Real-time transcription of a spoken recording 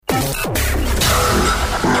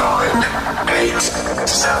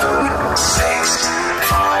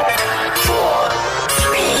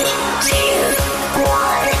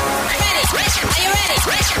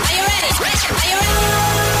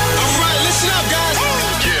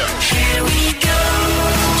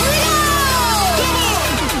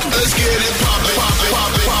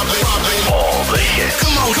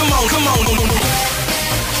Ladies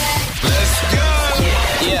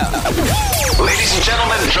and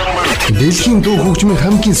gentlemen. Дэлхийн дуу хөгжмийн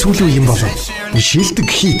хамгийн сүүлийн юм болов. Шилдэг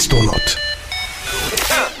хит дуунууд.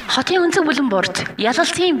 Хотын өнцөг бүлэн борд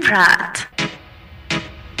Yalaltiin Pride.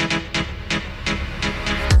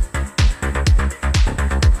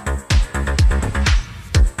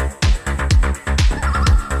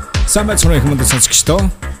 Самбат сонирхох мэнд сонсогчдоо.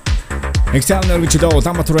 Exam нэрвчдөө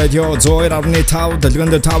Улаанбаатар радио 102.5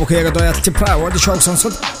 дэлгэнд тав хэяга Yalaltiin Pride шоу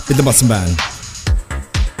сонсоод бэлэн болсон байна.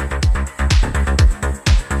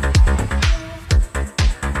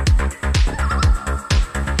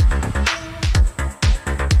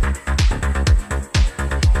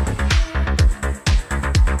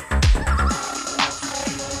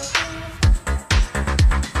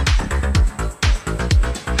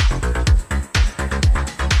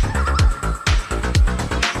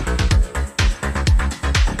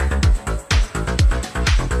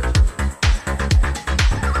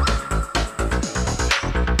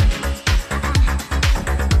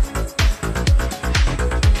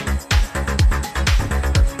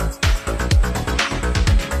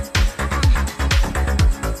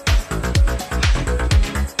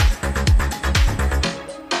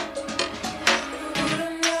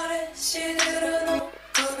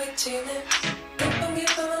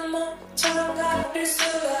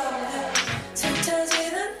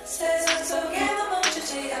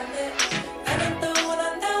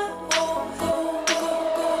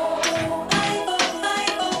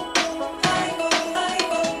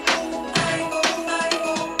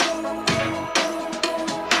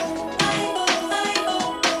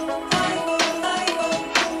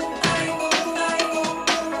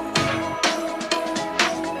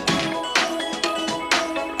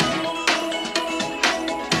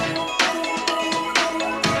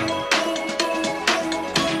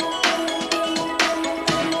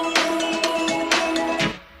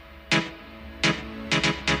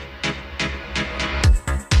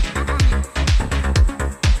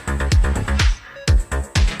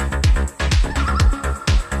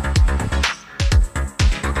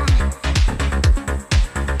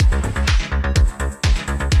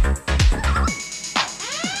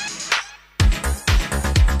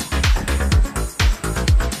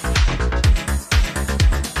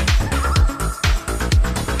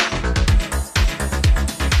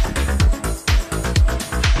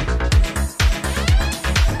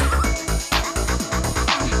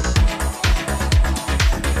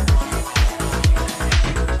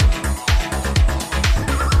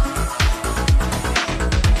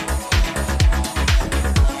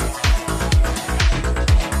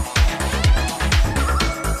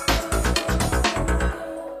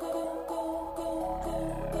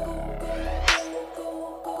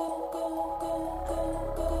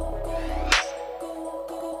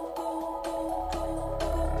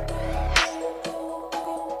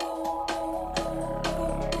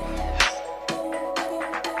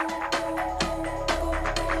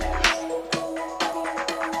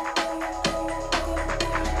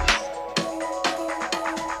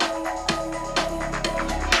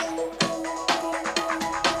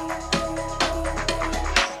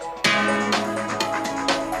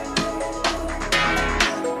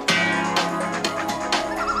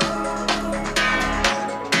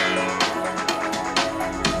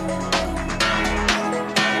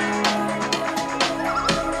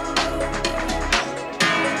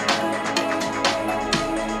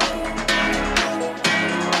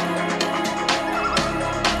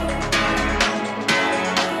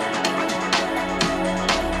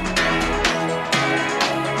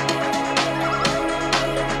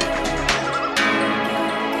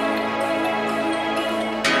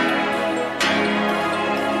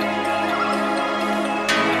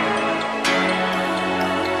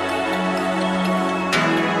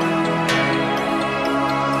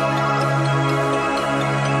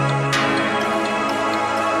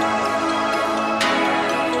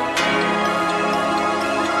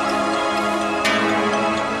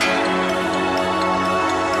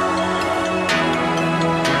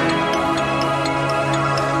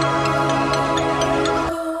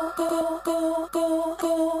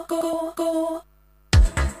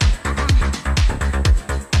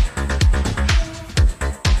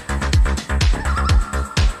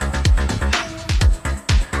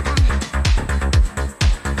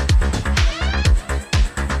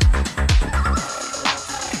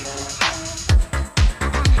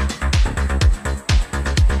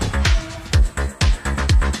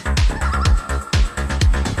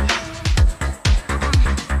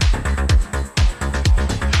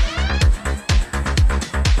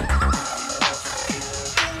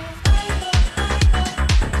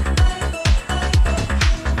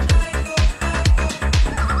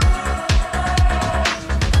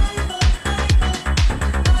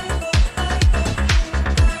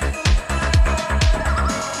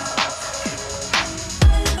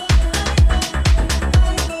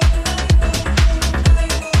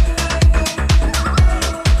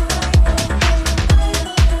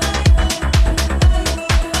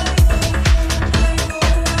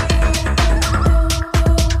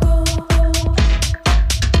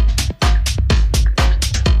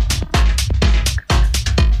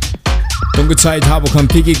 Side have a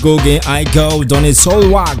Peggy Gogi I Go Donny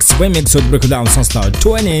Soulwax remix with Breakout сонслоо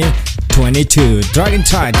 2022 Dragon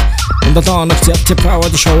Track энэ 7 хоногт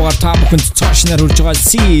TSHA шоугаар та бүхэнд цаашнаар хүрж байгаа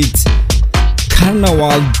Seed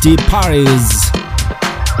Carnaval de Paris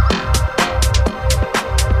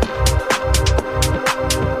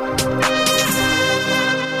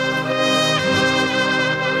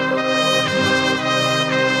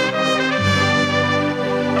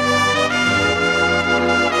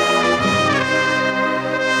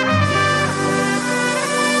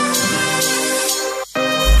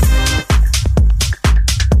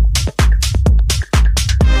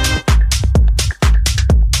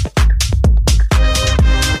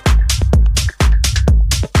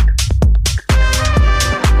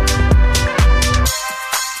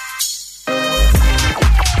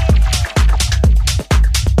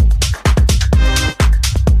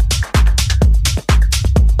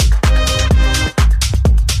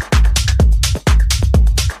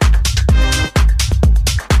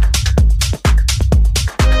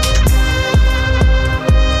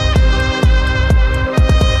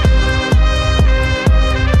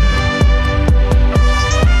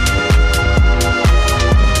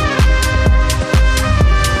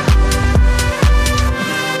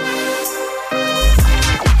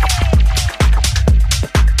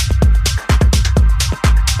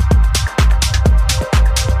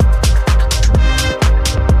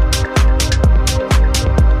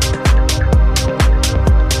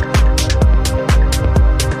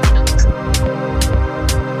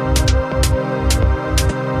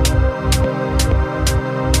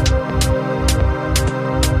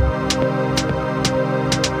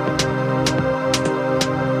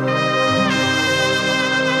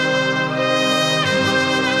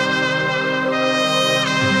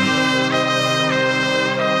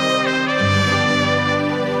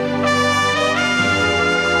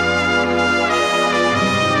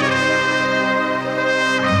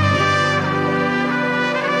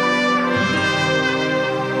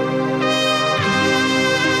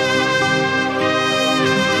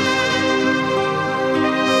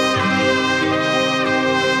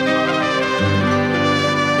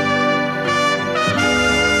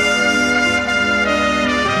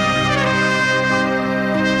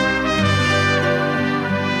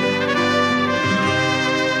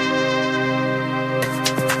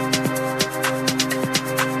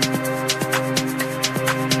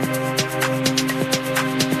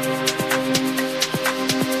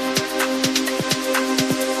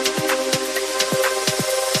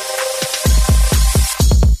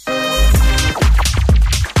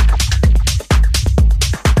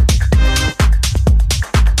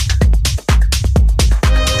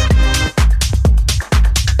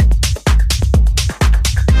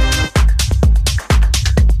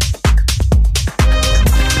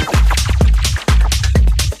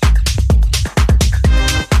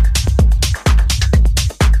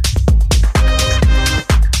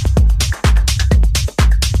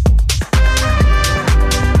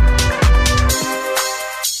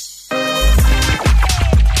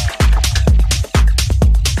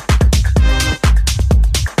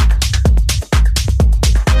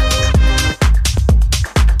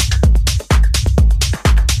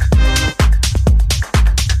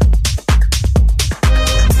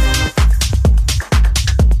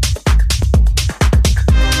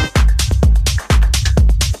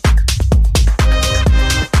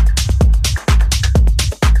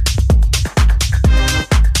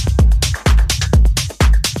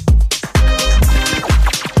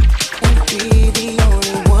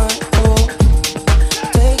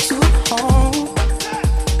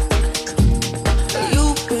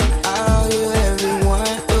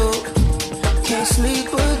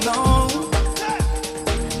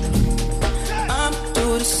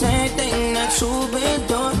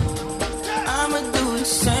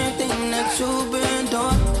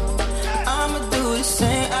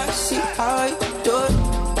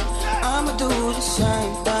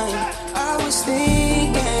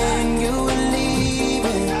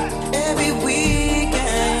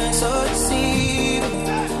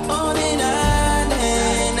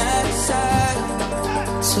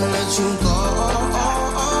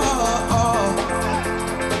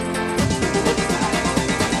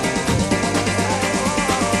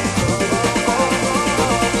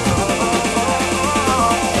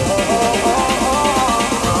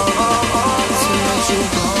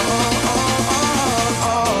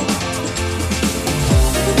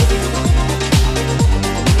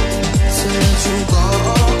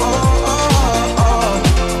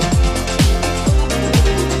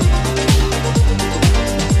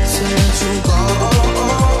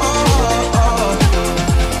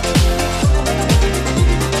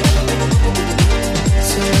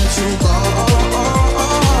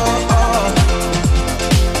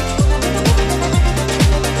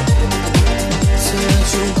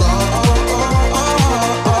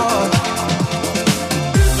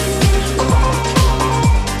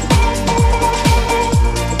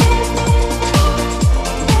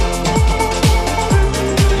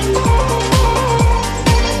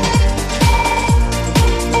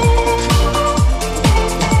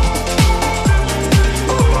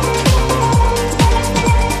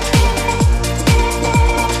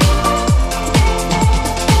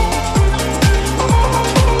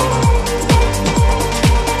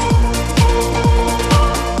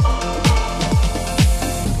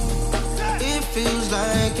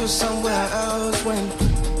you're somewhere else when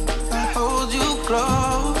I hold you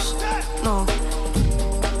close. No,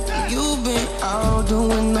 you've been out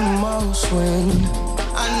doing the most when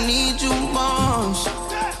I need you most.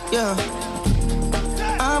 Yeah,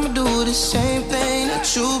 I'ma do the same thing that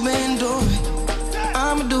you've been doing.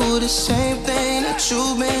 I'ma do the same thing that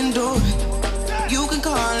you've been doing. You can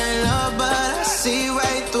call it love, but I see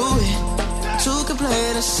right through it. Two can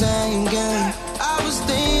play the same game. I was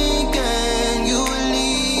thinking you were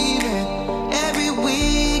leaving every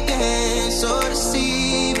weekend, so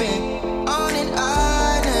deceiving. On an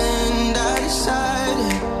island, I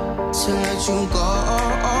decided to let you go.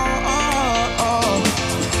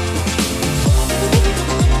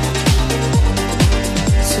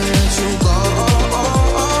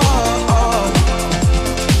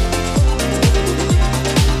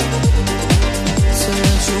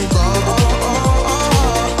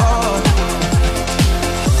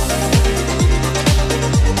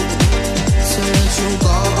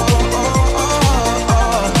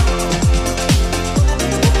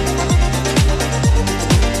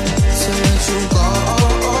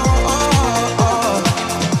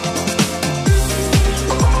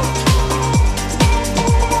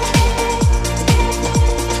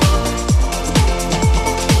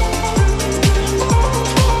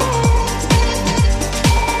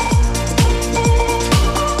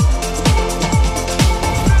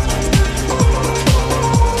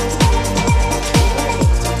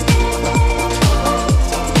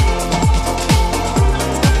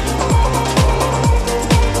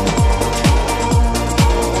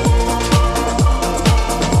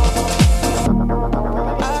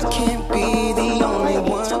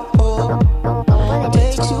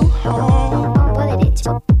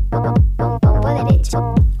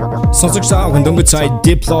 Сонсогчдаа дөнгөж сая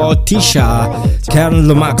Diplo, TSHA, Carnaval,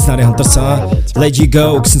 Lomax нарын хамтарсан Let You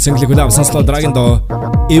Go гэсэн single-ийг улаан сонслоо дараагийн доо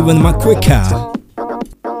Ewan McVicar.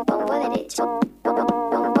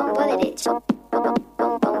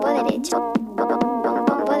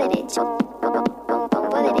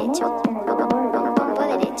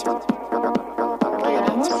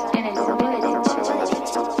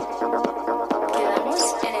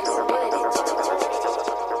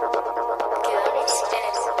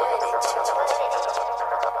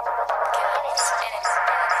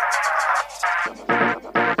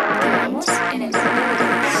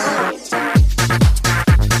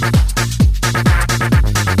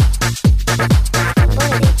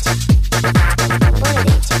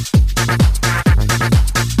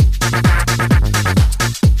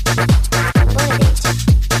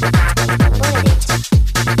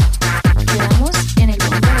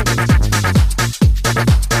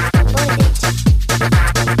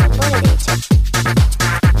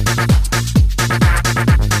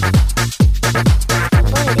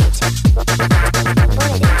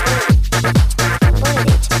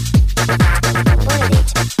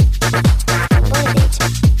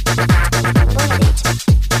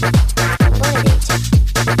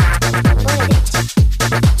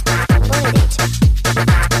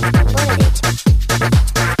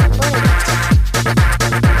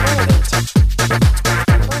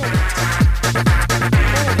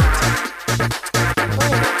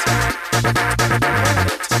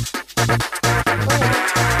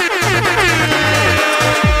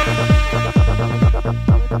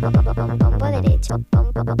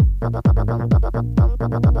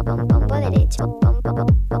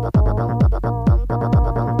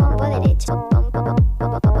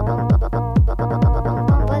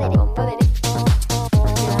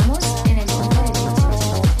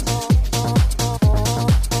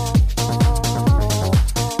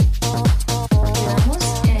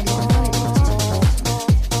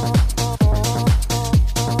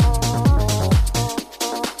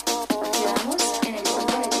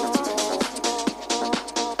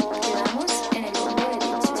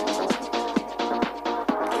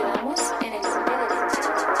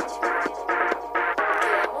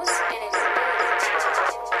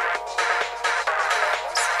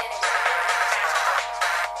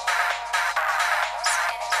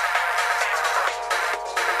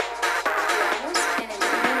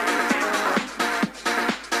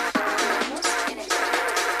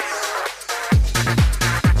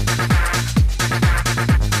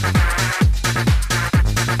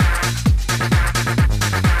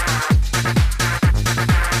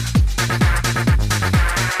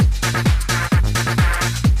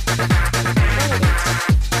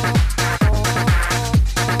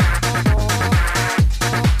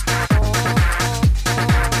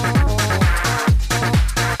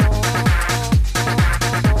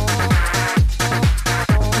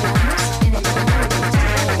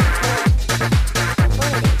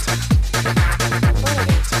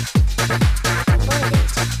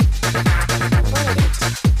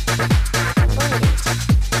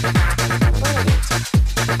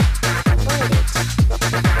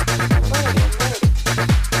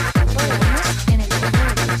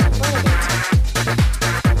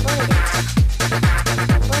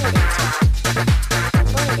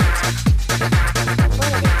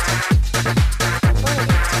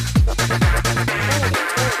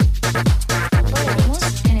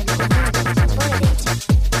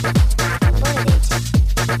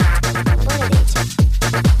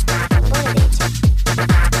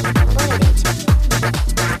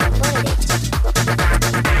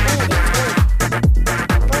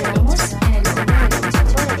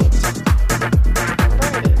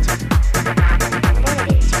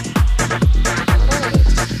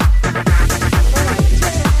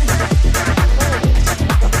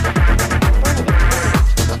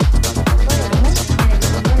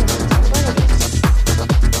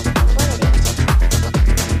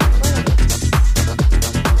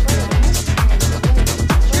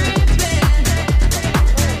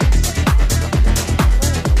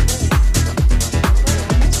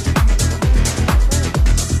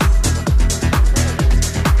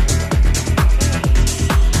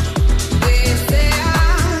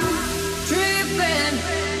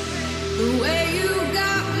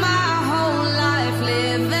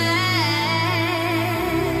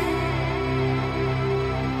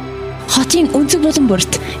 хотын өнцөг болон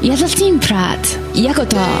бүрт Ялалтын Pride. Яг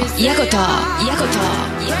одоо.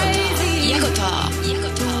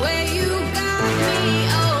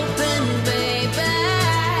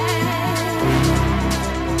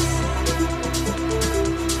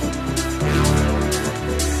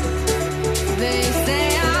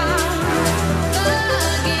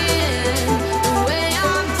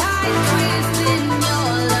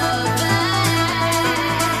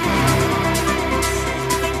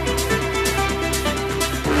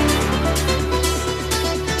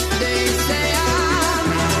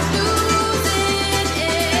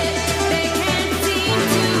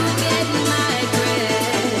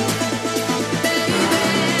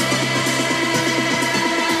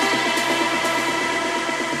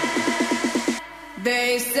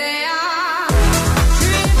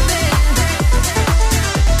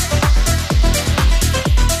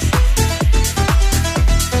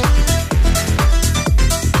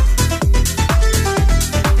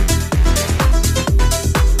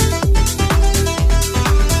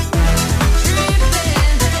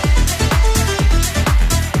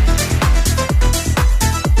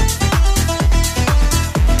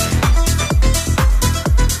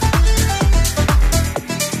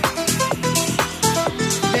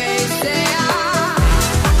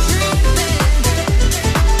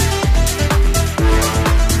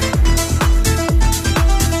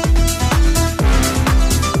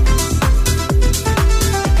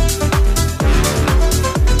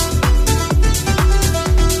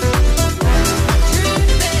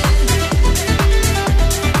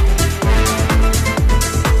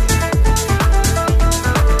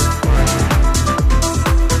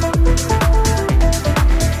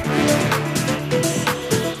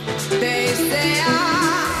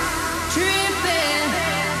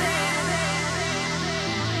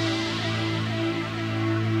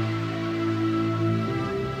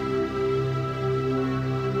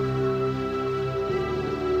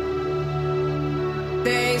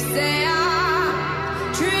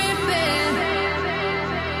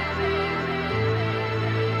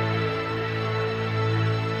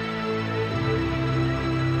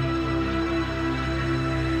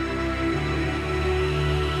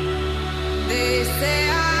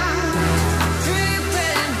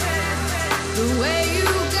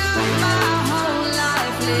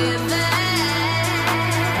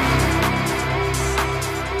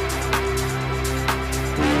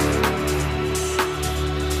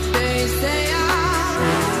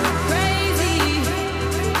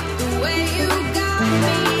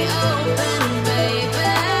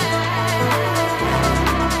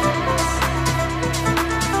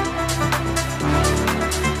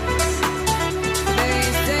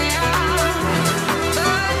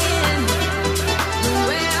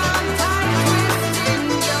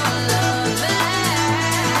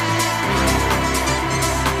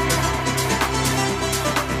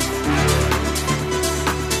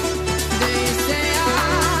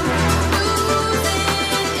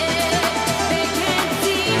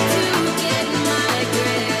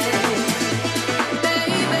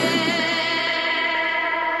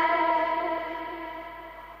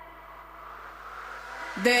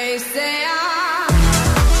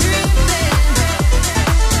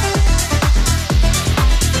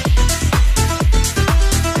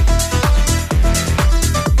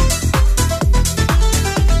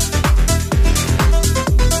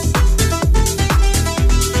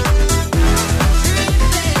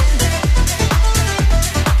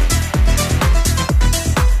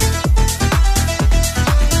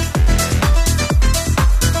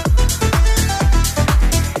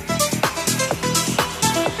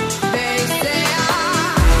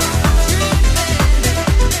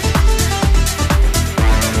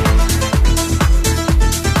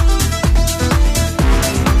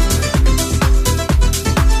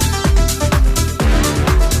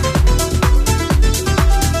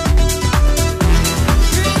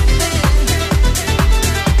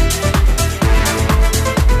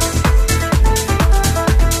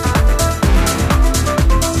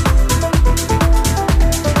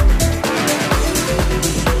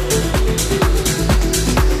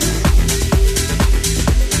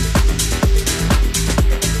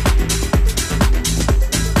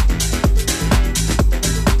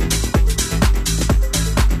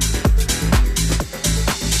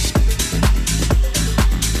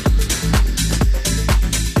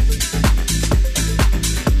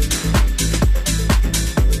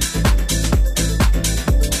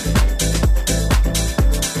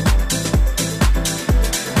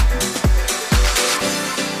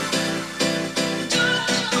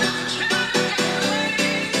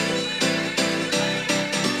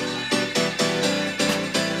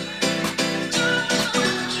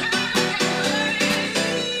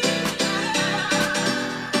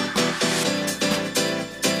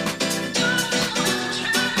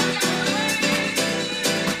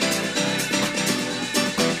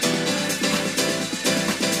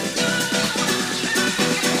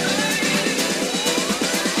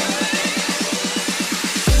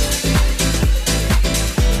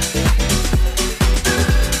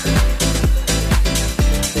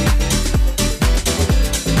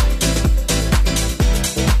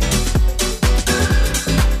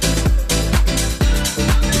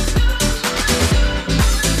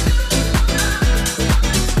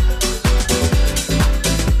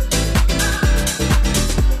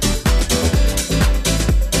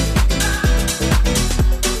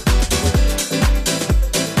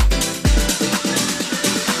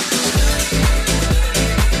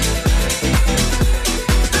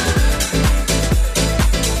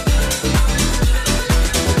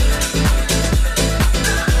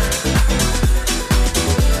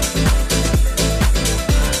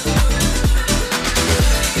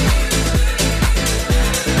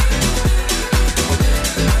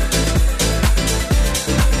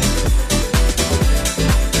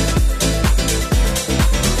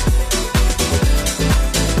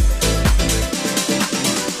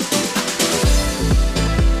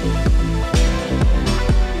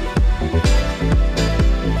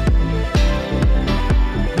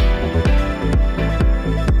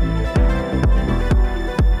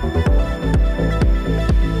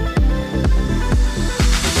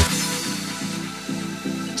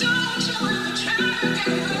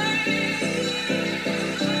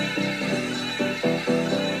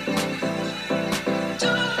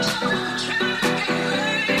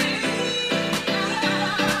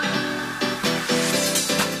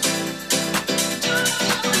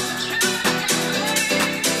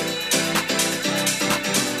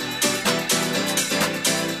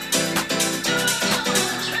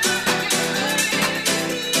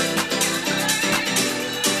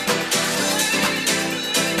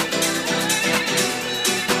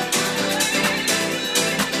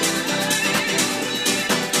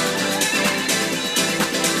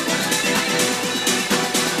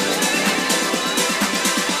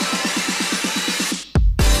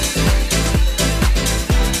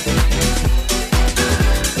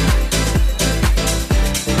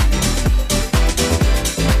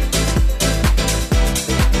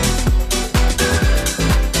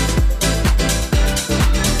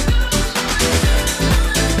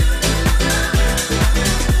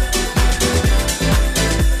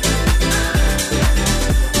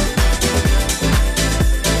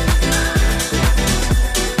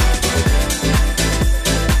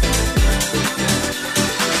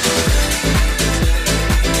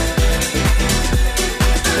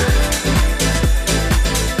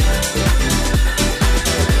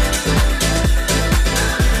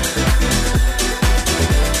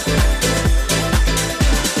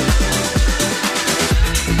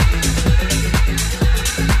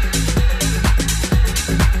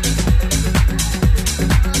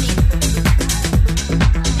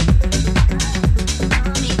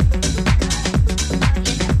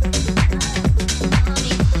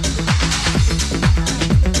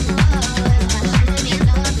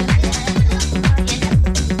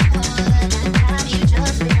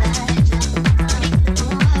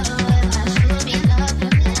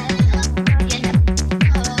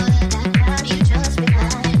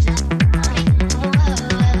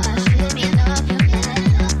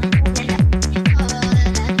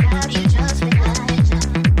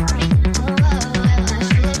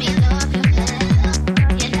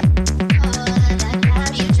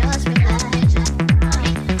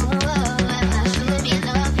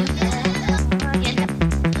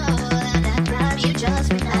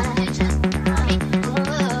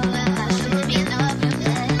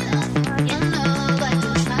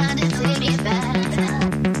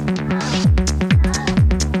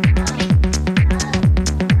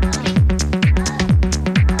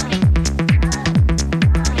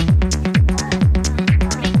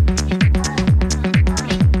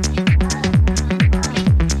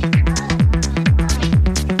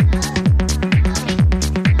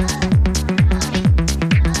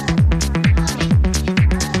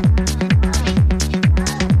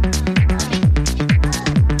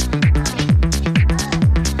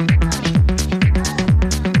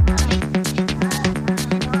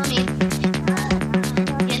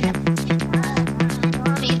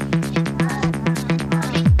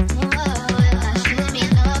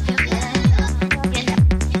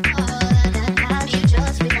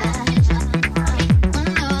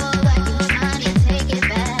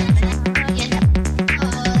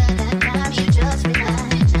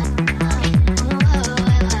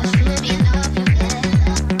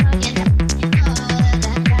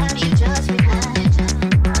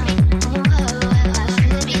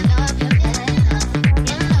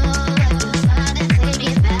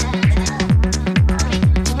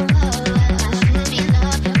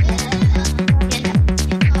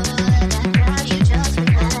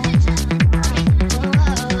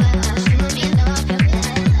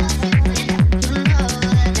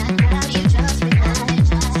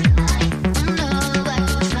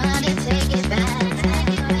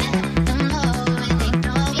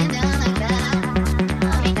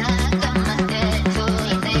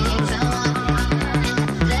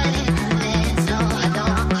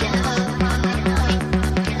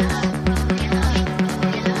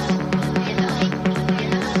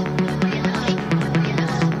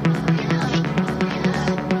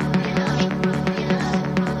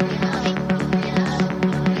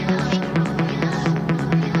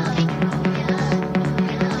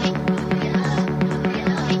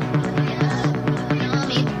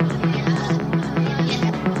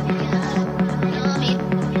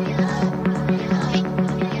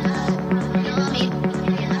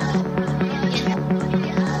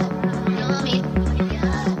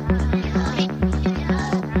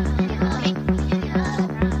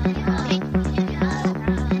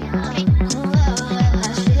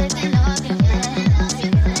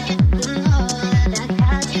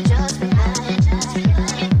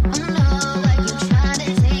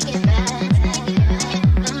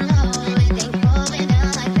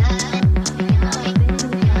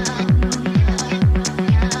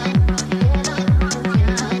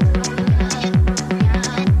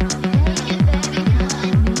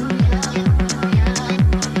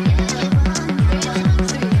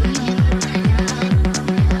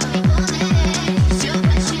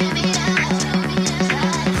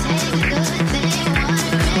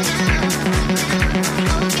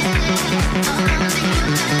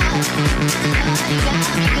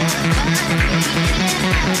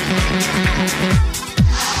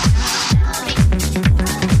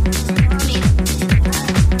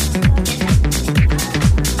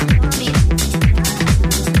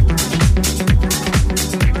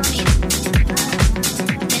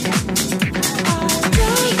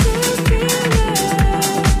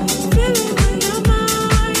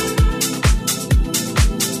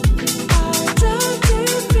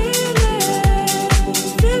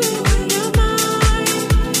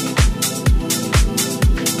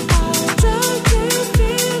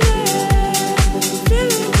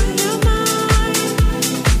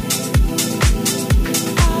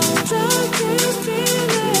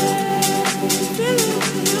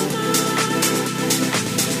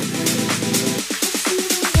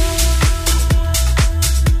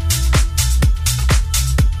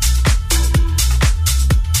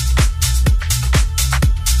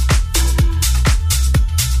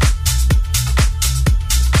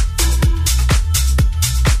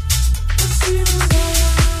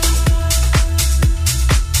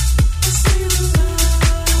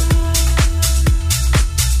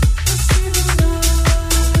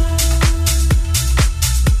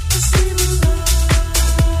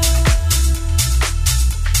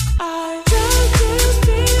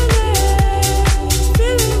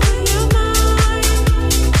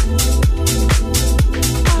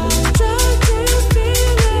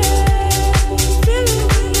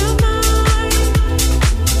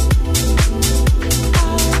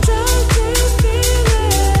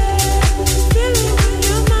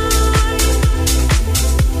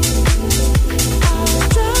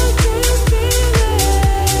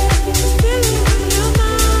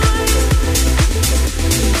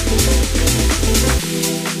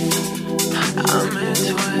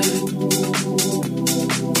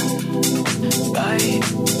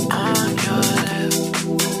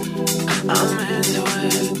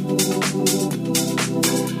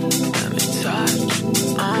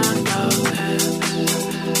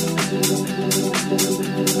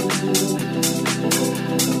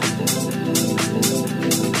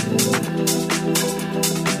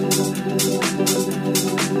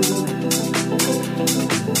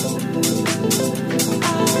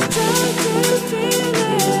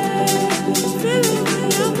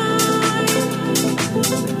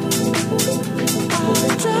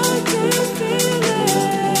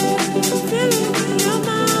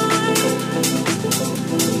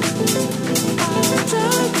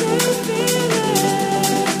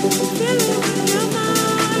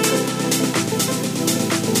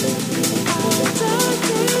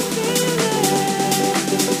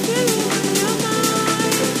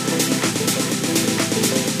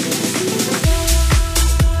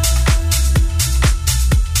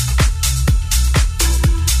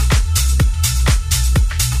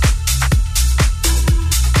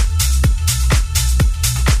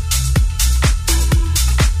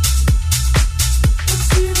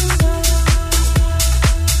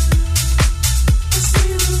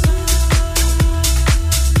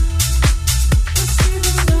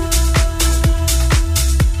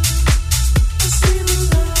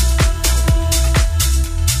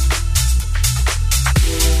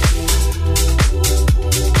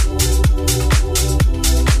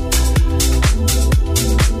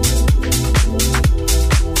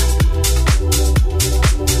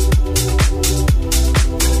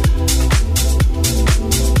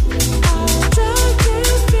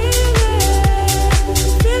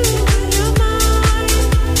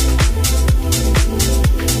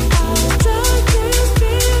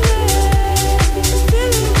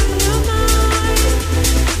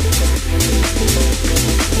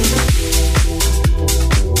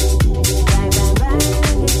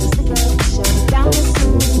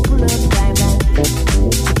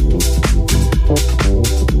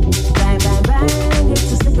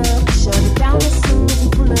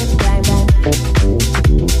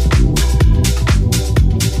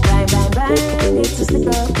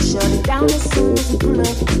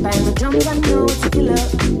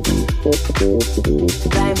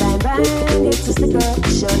 stick up.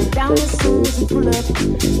 Shut it down as soon as we pull up.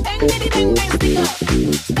 Bang, bitty, bang, bang, stick up.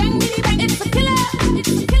 Bang, bitty, bang, it's a killer. It's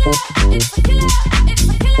a killer. It's a killer. It's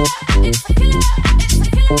a killer. It's a killer.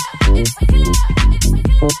 It's a killer. It's a killer.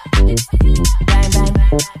 It's a killer. Bang, bang,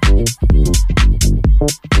 bang.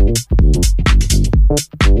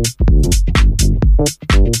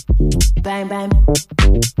 Bang, bang.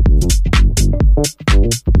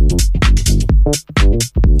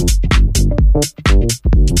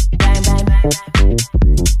 Bang, bang, bang.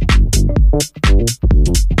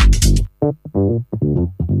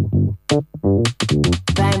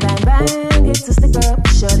 Bang, bang, bang, it's a stick up.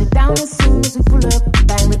 Shut it down as soon as we pull up.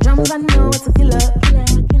 Bang the drums, I know it's a killer.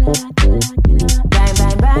 Bang,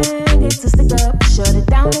 bang, bang, it's a stick up. Shut it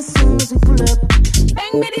down as soon as we pull up.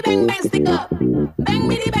 Bang, bitty, bang, bang, stick up. Bang,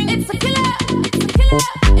 bitty, bang, it's a killer. It's a killer.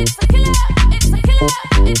 It's a killer. It's a killer.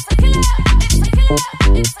 It's a killer. It's a killer.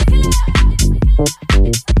 It's a killer.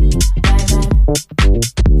 Bang, bang.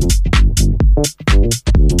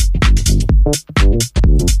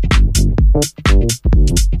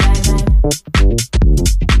 Bang, bang.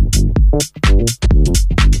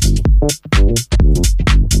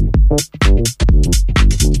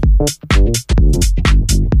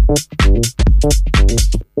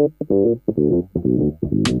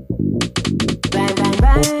 Bang, bang,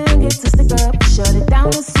 bang, it's a stick up. Shut it down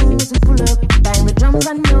as soon as we pull up. Bang the drums,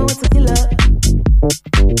 I know it's a killer.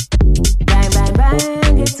 Bang, bang,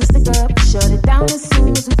 bang, it's a stick up. Shut it down as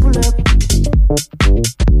soon as we pull up.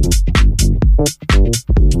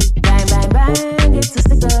 Bang, bang, bang, it's a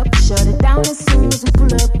stick up. Shut it down as soon as we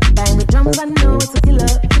pull up. Bang the drums, I know it's a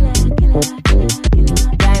killer.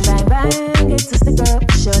 Bang, bang, bang, it's a stick up.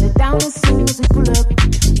 Shut it down as soon as we pull up.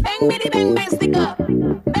 Bang, bitty, bang, bang, stick up.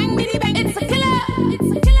 Bang, bitty, bang, it's a killer. It's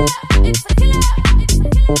a killer. It's a killer. It's a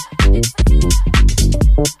killer. It's a killer.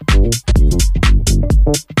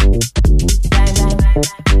 Bang, bang, bang.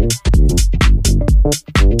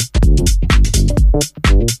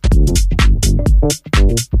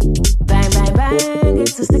 Bang, bang, bang,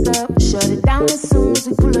 it's a stick up. Shut it down as soon as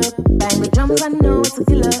we pull up. Bang the drums, I know it's a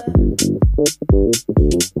killer.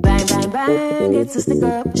 Bang, bang, bang, it's a stick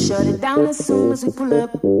up. Shut it down as soon as we pull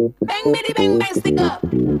up. Bang, bitty, bang, bang, stick up.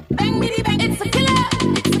 Bang, bitty, bang, it's a killer.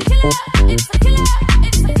 It's a killer. It's a killer.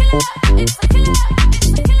 It's a killer. It's a killer.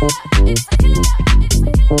 It's a killer. It's a killer.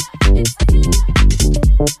 It's a killer.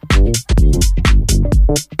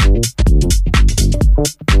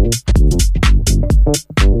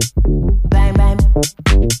 Bang, bang.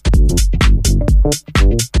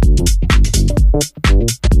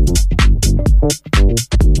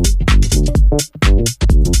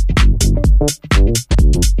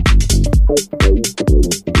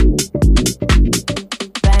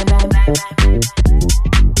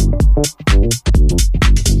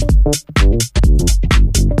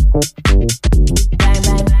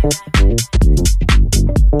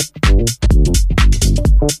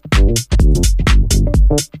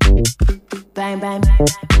 Bang, bang.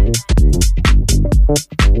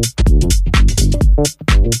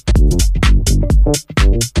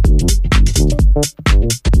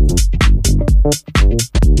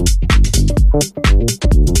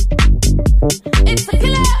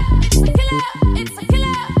 It's a killer. It's a killer. It's a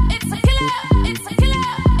killer. It's a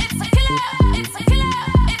killer. It's a killer. It's a killer.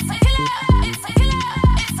 It's a killer. It's a killer.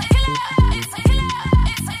 It's a killer. It's a killer.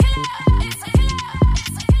 It's a killer. It's a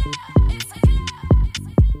killer. It's a killer.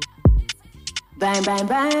 Bang, bang,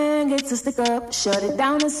 bang, it's a stick up. Shut it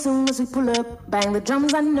down as soon as we pull up. Bang the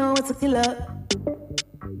drums, I know it's a killer.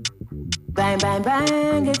 Bang, bang,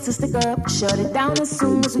 bang, it's a stick up. Shut it down as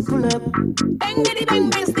soon as we pull up. Bang, bitty, bang,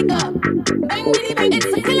 bang, stick up. Bang, bitty, bang, it's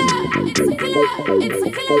a killer. It's a killer. It's a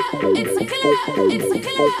killer. It's a killer. It's a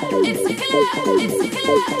killer. It's a killer. It's a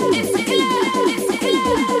killer. It's a killer. It's a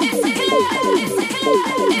killer. It's a killer. It's a killer.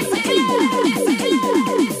 It's a killer. It's a killer.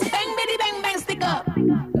 Bang, bitty, bang, bang, stick up.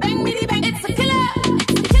 Bang, bitty, bang, it's a killer.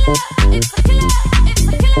 It's a killer. It's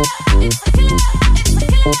a killer. It's a killer. It's a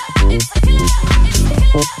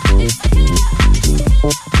killer. It's a killer.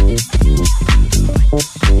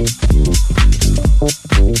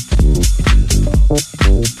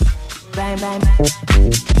 Bang, bang.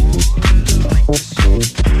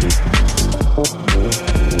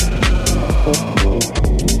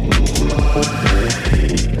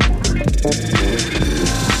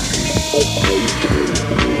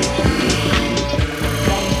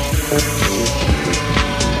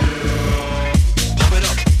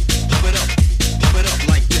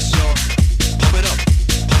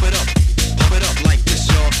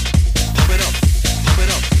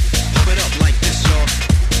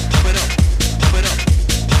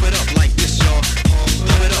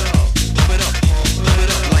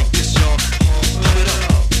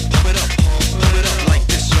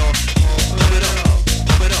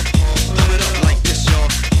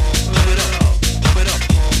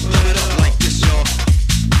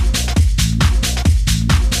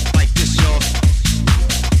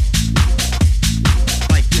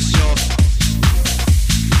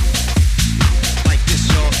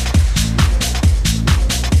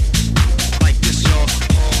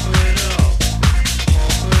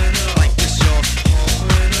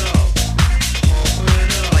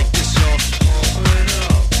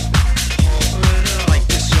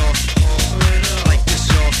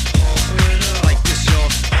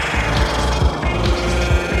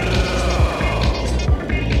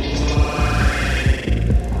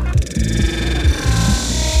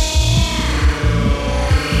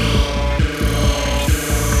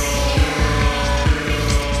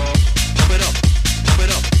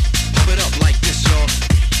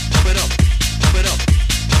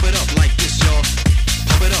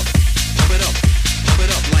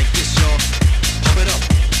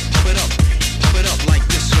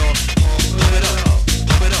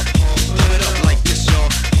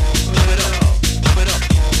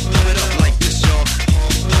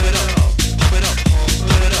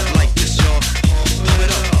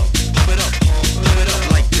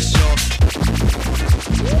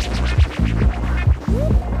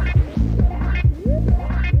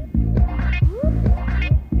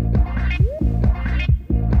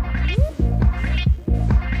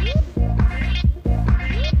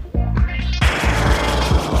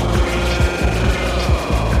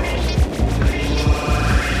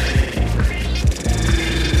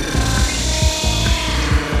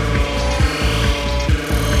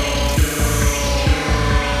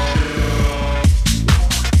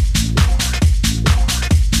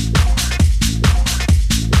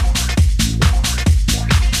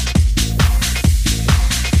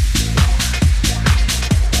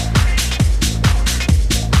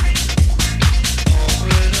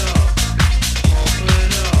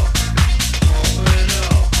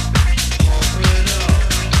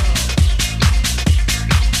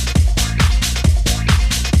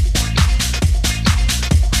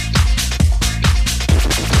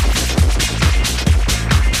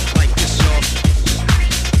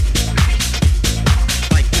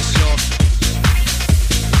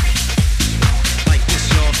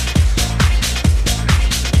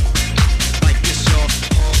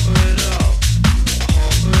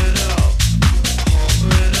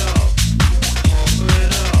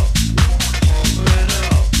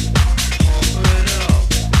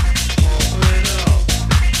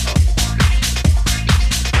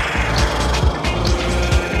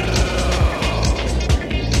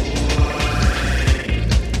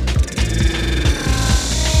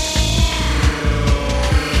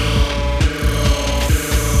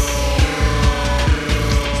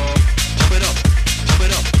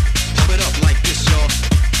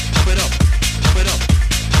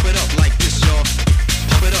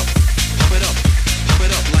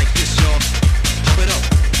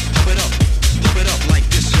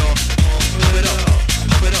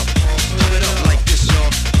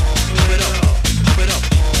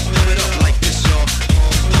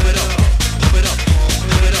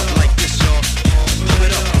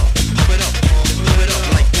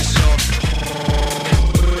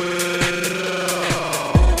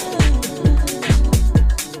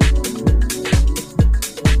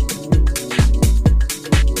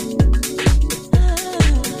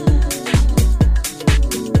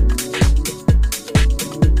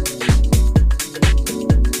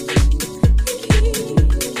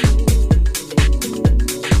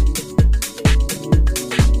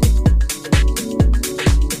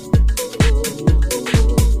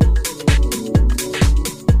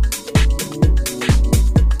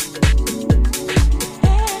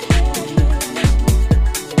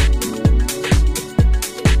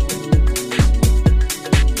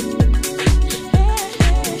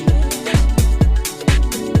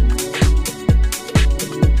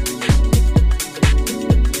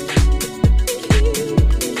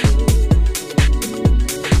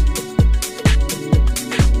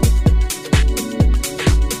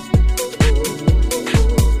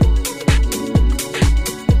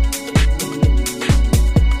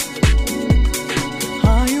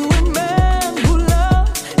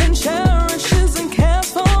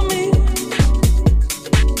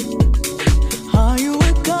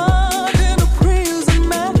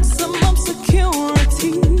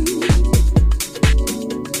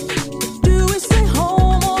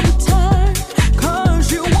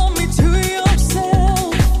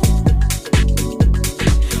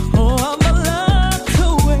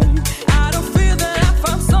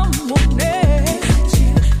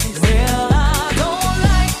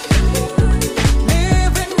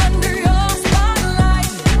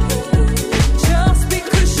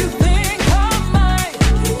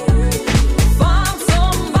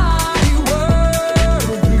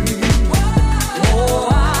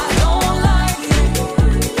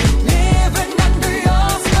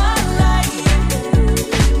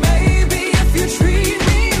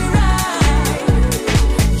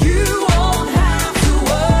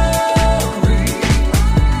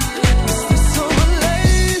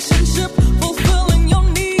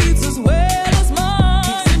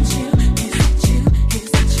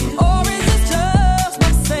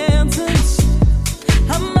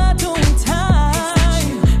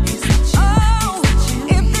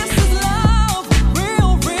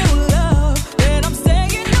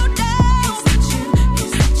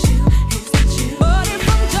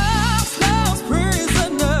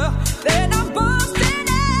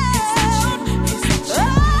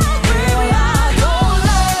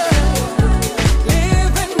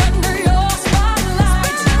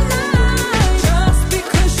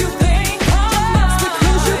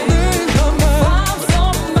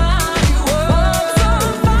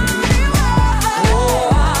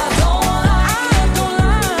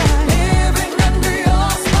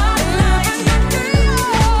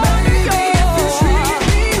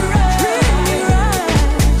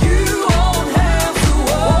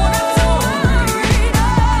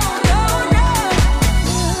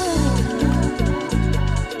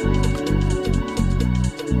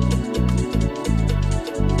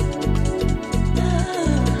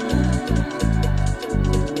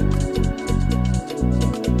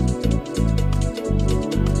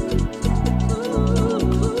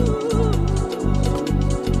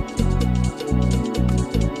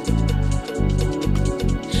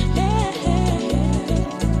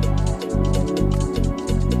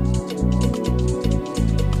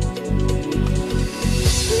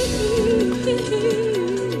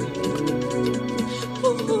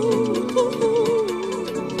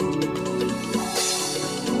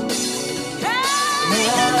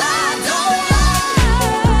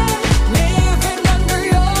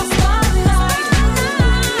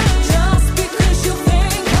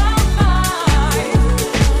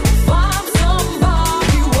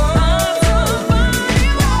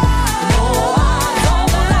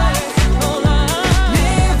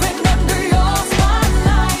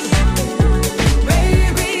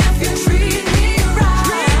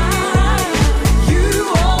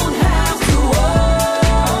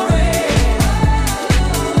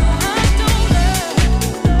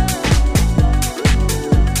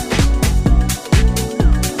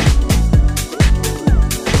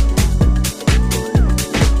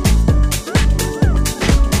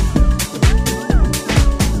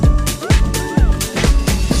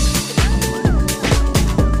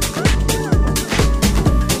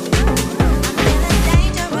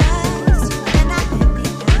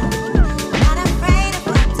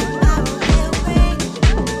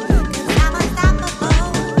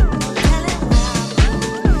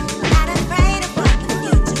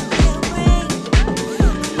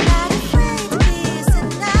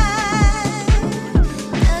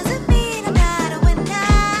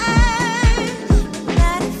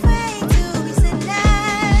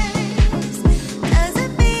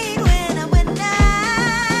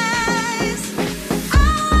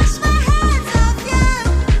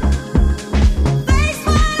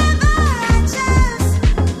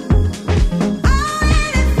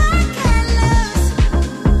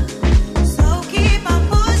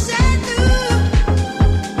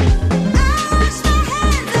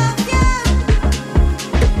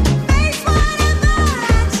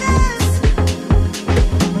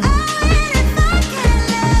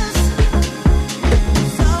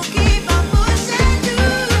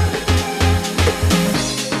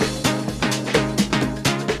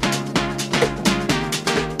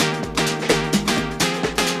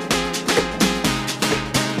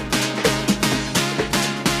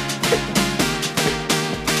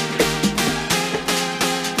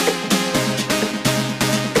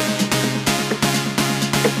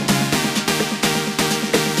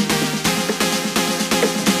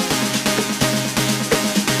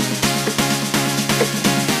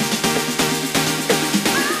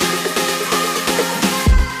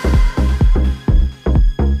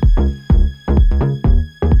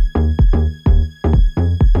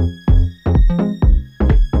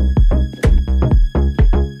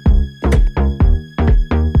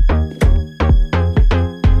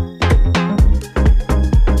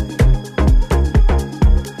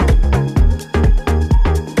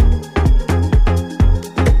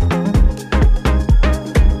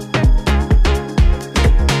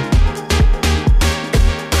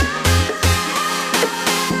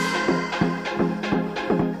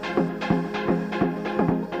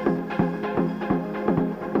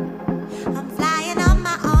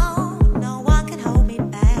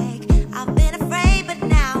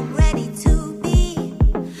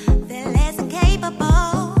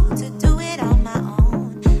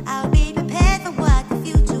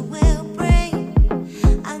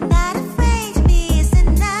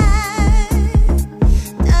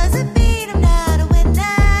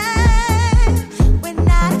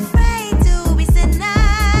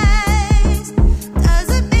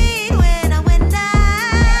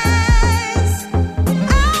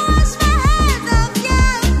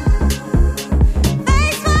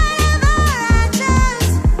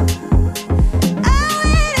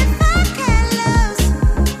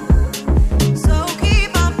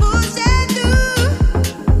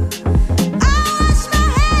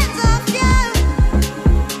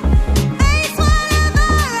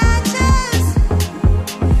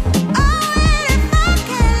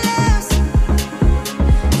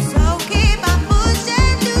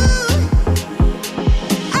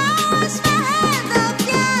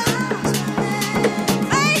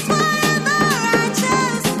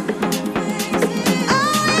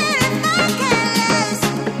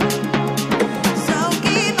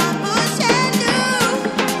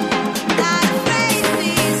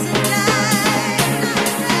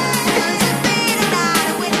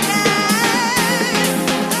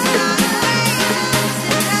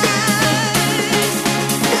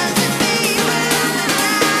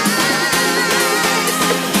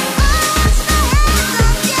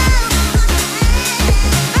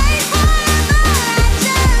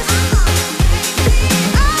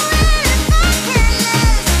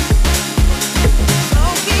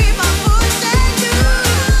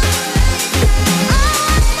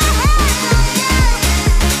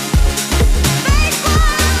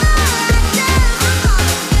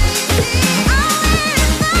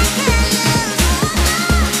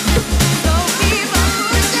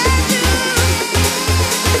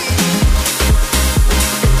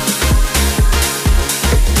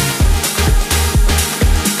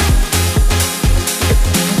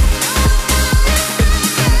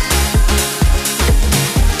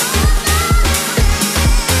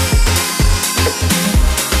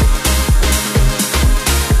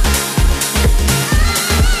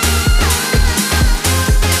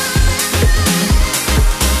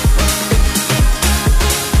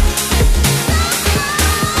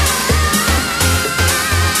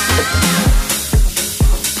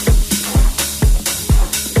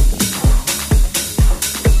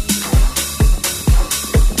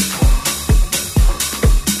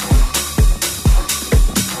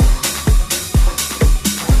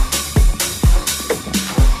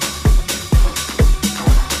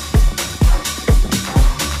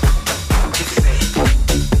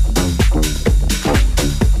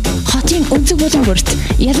 Ноёлын бүрт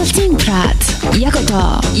Yalaltiin Prad. Яг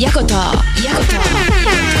одоо.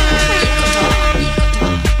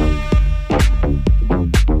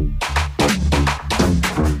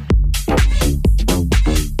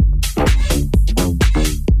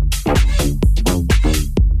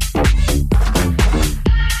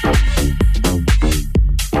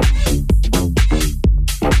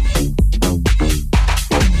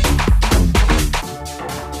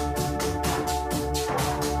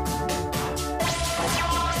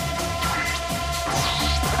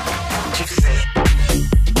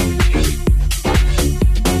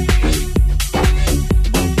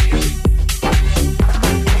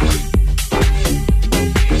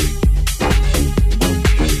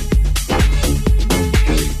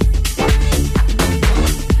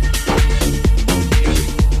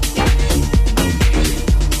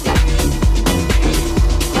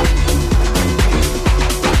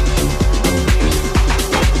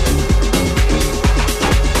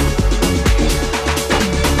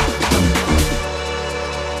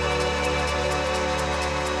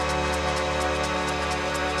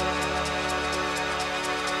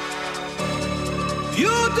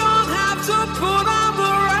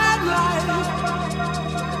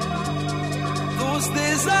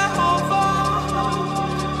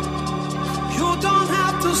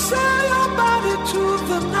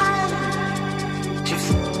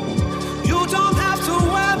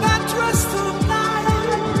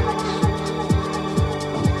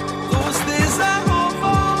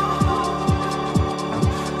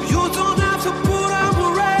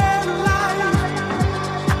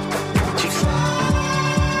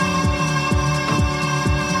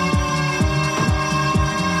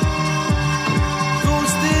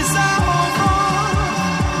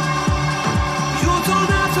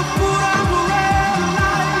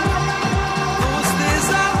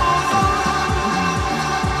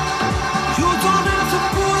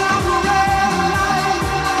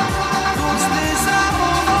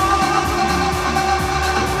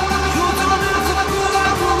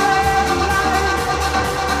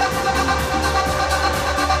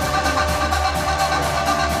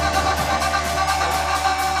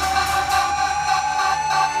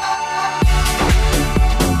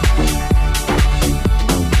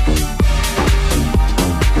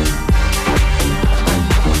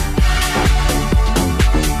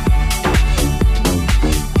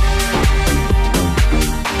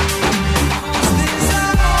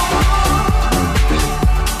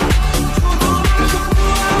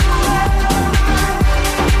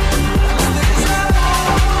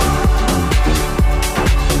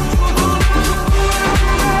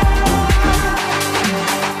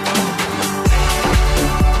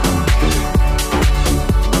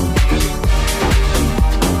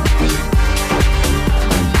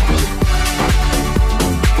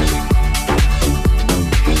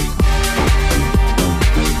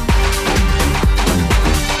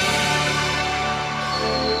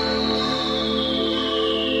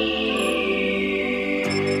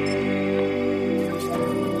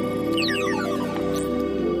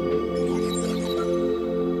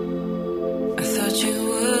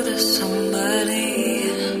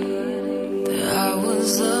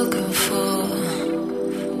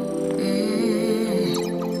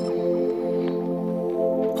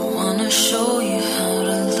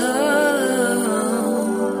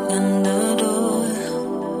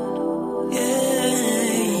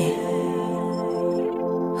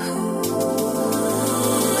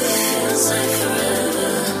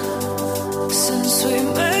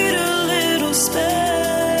 Fire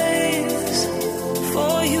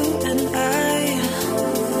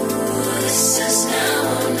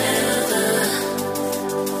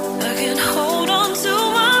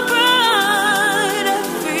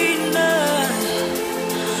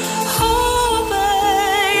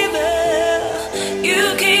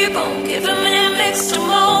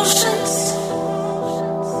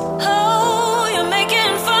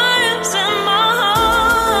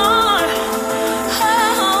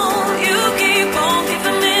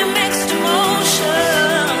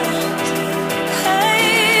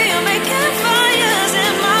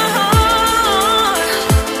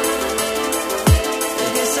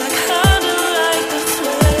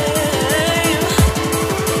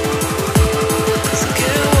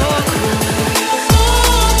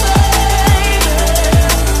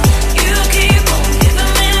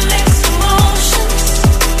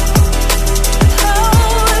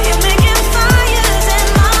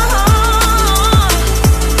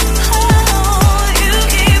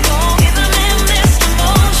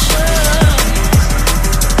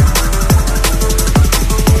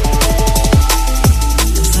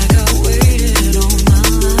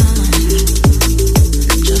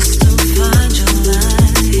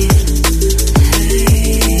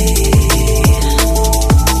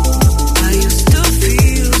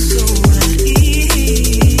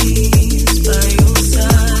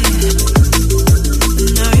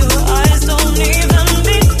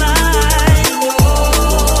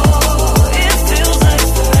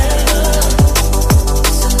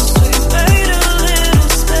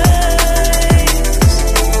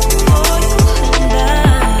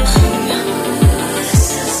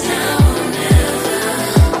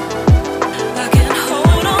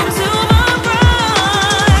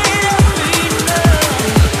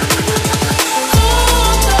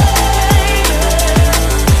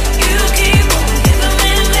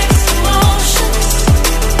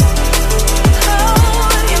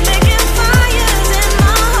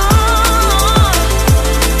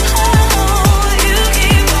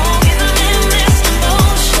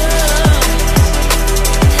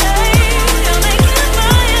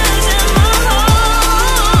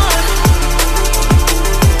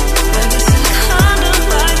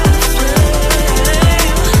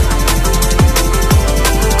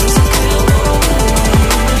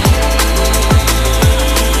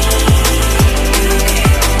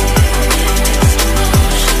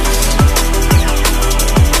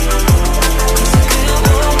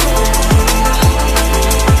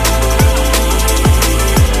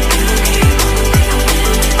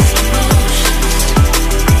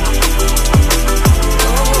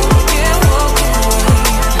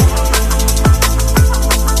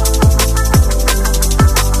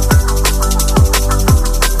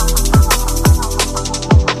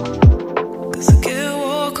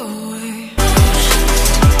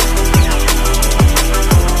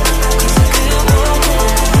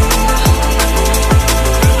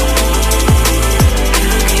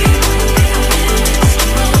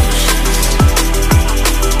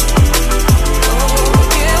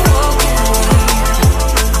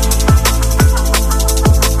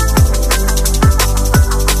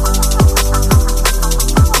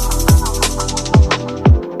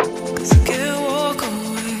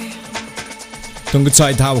Дөнгөж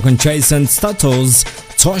сая тавхан Jason Status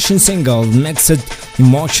цоошин single Mixed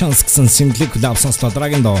Emotions гэсэн single-ийг хүлээвсэн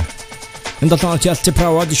стадрагэн доо. Энэ долоонч ялти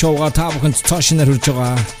правад шоуга тавхан цоошинаар хүрж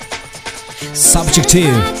байгаа.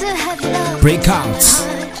 Subjective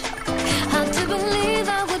Breakout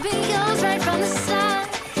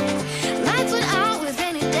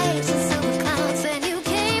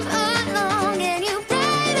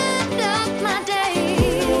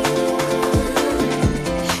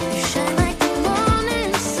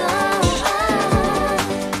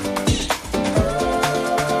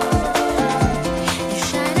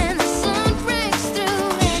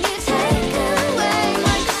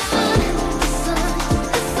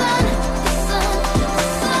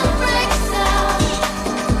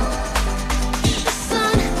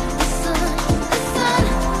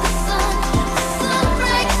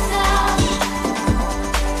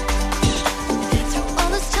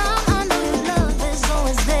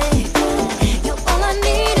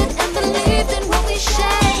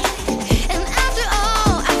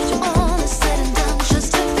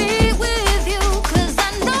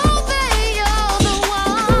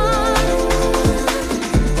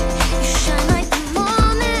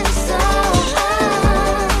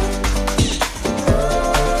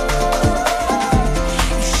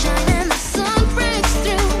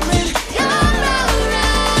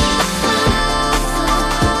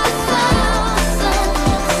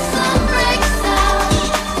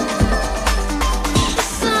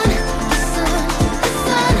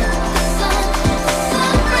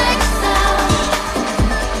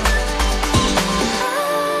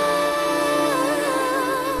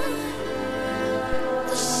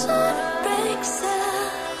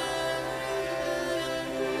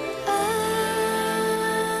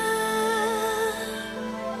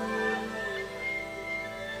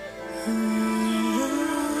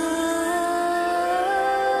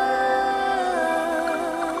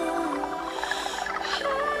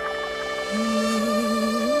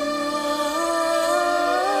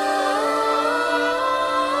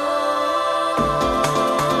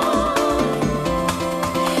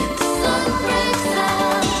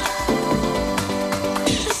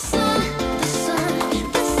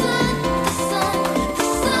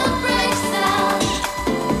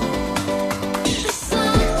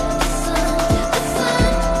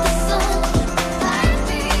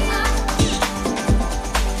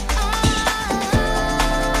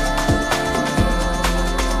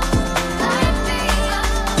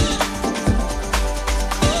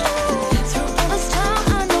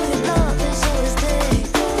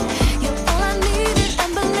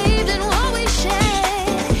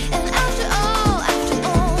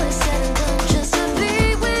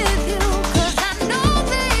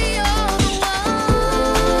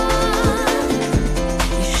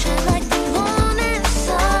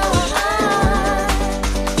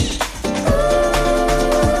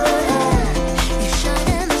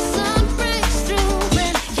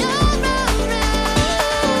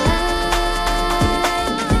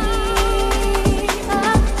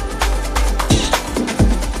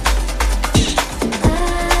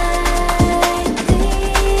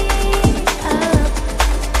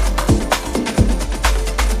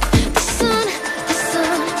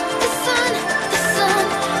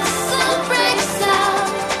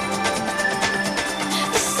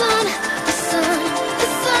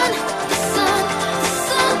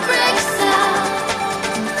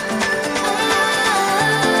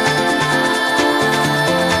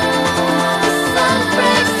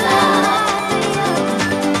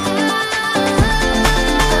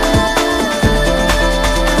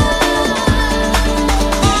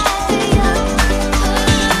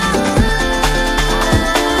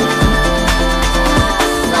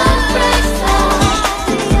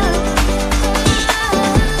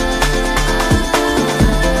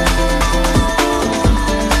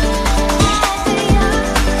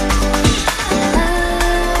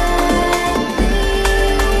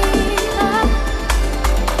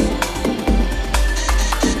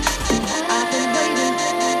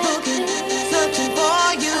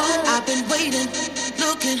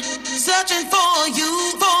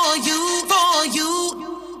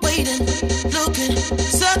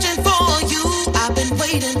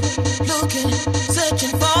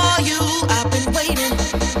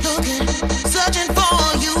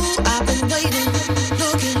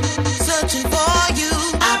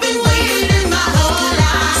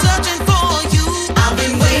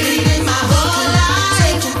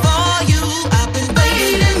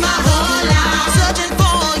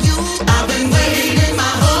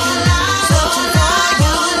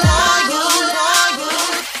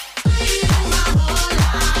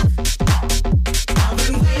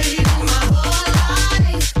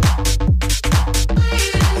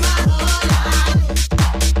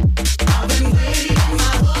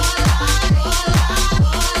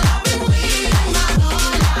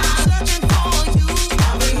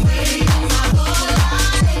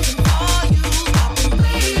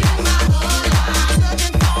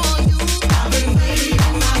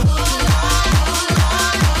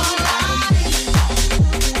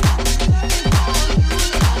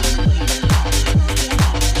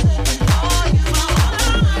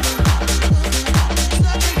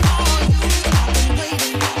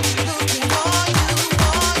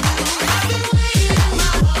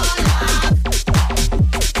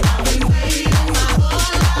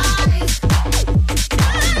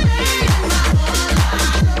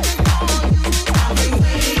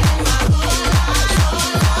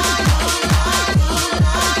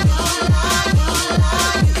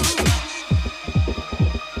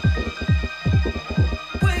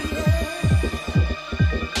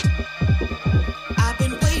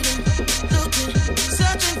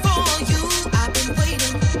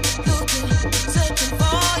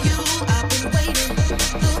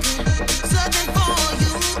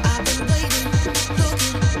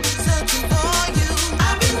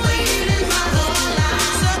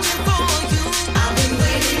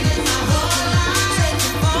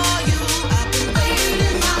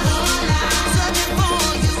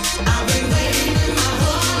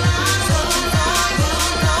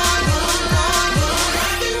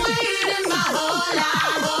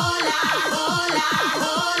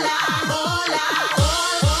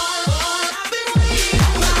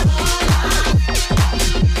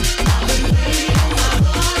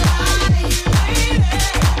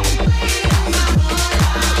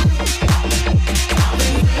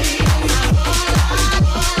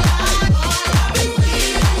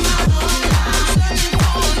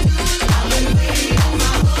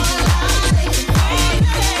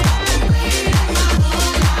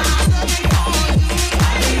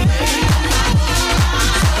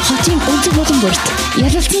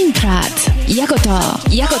Yalaltiin Prad. Yagoto.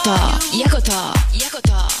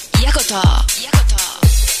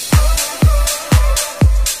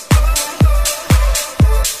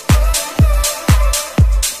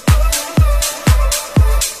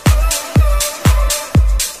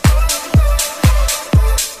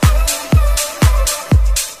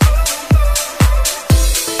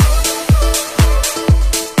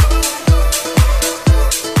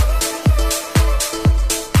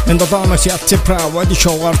 And the Lomax Yattipra, what the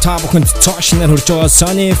show our top of touching and her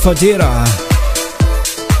Sunny Fadira.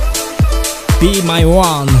 Be my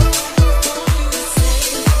one.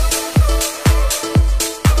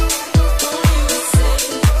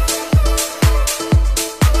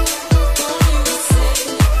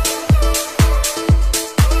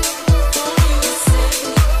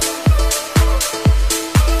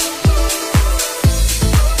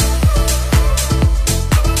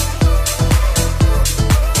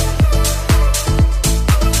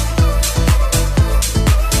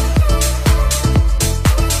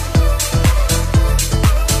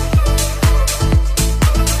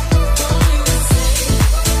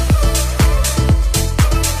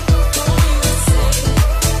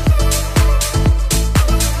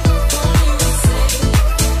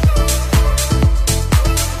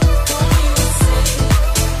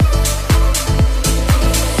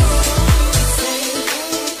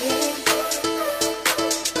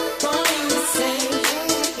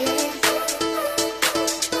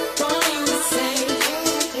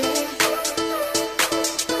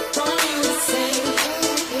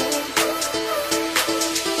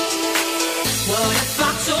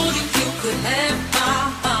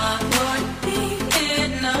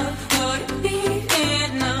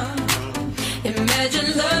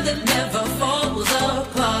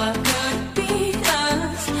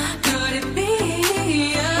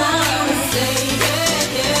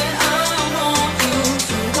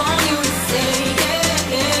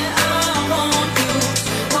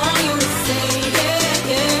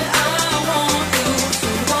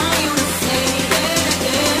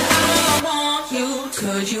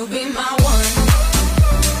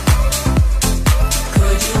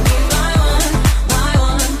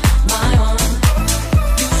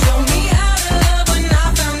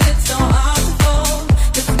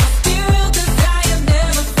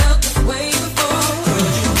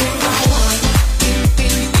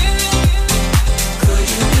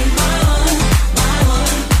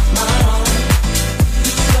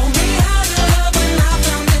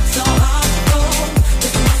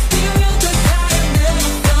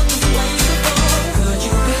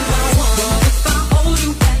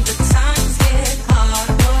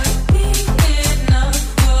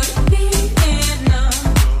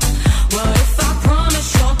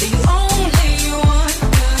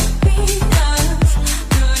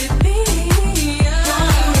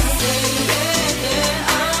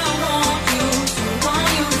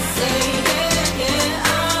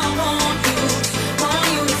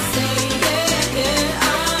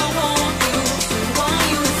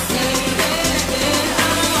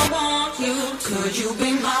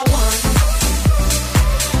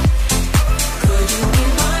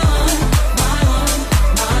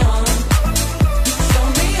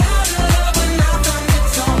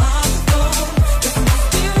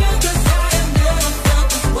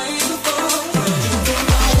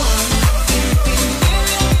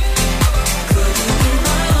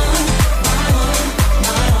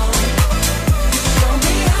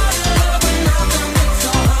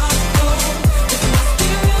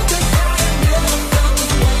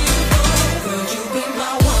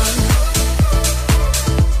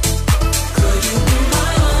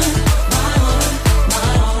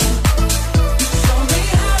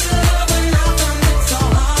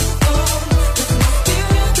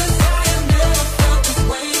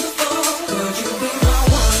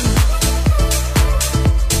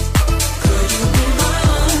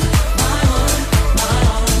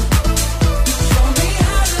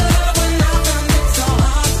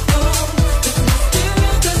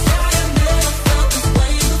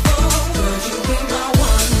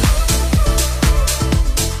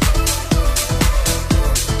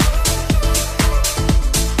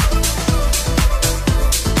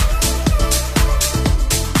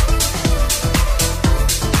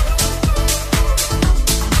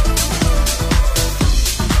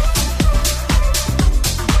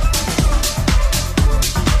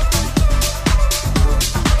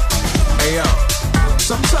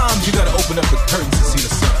 Sometimes you gotta open up the curtains to see the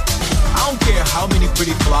sun. I don't care how many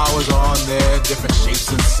pretty flowers are on there, different shapes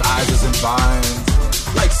and sizes and vines.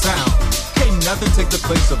 Like sound, can't nothing take the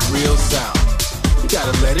place of real sound. You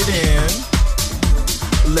gotta let it in,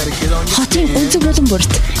 let it get on your Хотын skin. өнцөг болон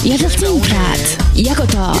бүрт Yalaltiin Prad. Яг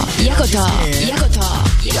одоо.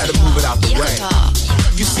 You gotta move it out the way.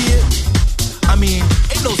 You see it? I mean,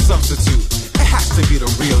 ain't no substitute. It has to be the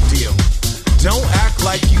real deal. Don't act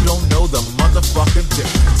like you don't know the motherfucking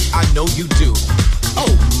difference. I know you do.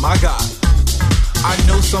 Oh my God. I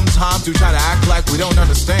know sometimes we try to act like we don't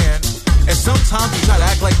understand. And sometimes we try to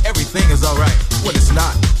act like everything is alright when it's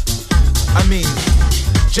not. I mean,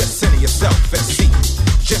 just center yourself and see.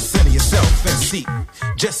 Just center yourself and see.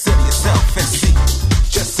 Just center yourself and see.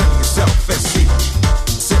 Just center yourself and see.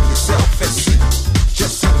 Center yourself and see.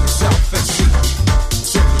 Just center yourself and see.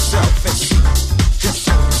 Center yourself and see. Just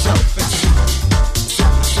center yourself and see.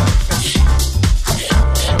 Center yourself and see.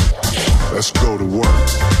 Let's go to work.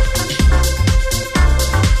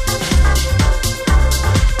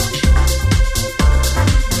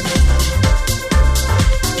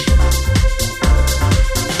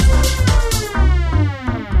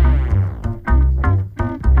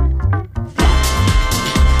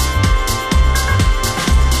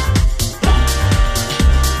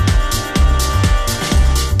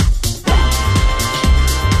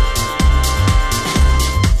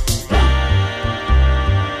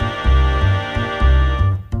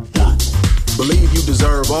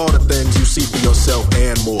 All the things you see for yourself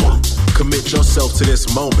and more. Commit yourself to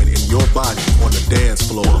this moment in your body on the dance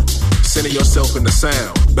floor. Center yourself in the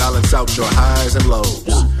sound. Balance out your highs and lows.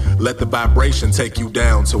 Let the vibration take you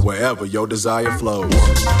down to wherever your desire flows.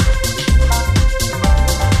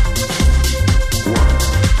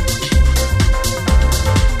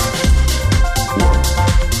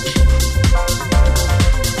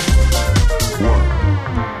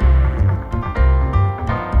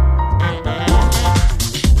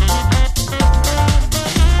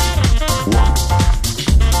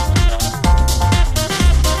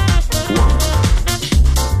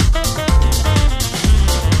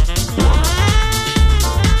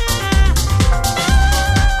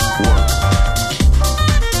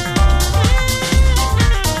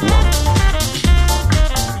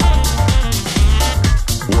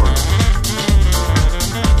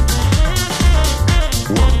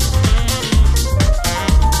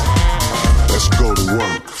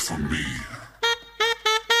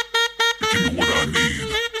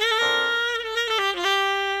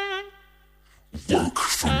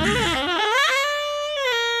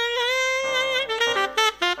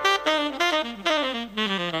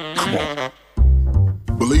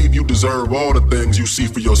 All the things you see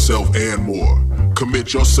for yourself and more.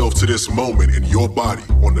 Commit yourself to this moment in your body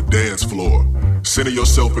on the dance floor. Center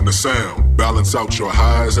yourself in the sound. Balance out your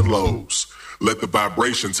highs and lows. Let the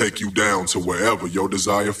vibration take you down to wherever your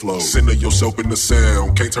desire flows. Center yourself in the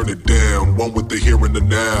sound, can't turn it down. One with the here and the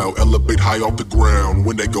now. Elevate high off the ground.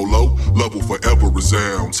 When they go low, love will forever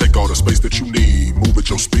resound. Take all the space that you need, move at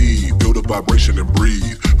your speed. Feel the vibration and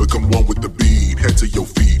breathe. Become one with the beat, head to your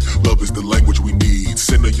feet. Love is the language we need.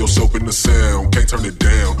 Center yourself in the sound, can't turn it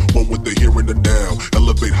down. One with the here and the now.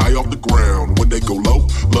 Elevate high off the ground. When they go low,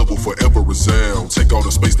 love will forever resound. Take all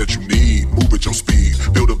the space that you need, move at your speed.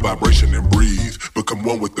 Feel the vibration and breathe. Become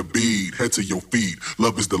one with the beat, head to your feet.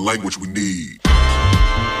 Love is the language we need.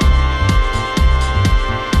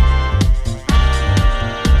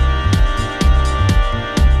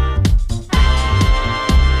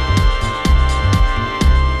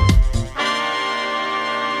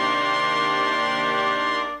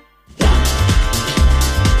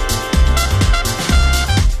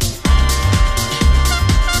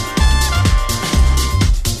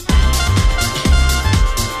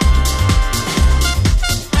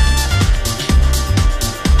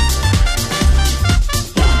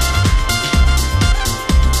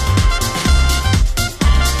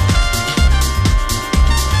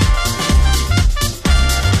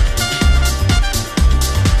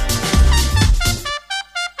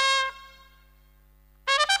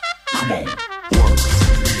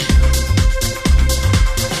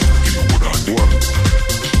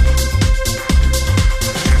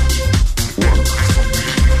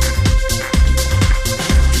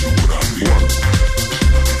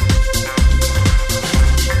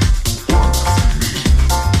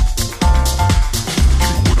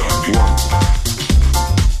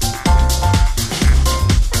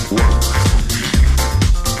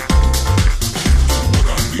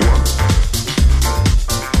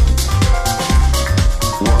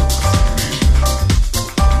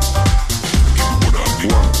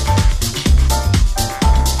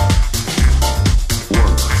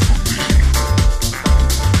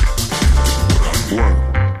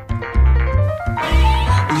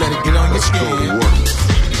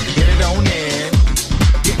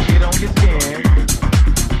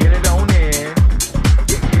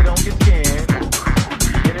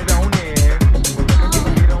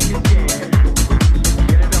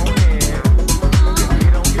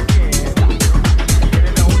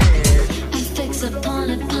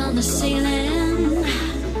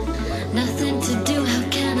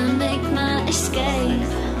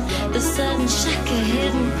 sudden shock, a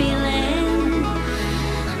hidden feeling.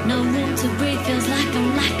 No room to breathe, feels like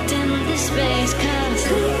I'm locked in this space. Cause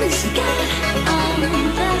who's got all the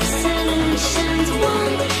solutions?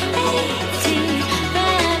 180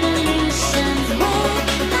 revolutions. Where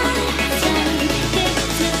I turn, it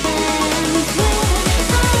depends. Where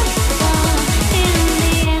I fall in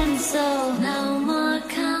the end. So no more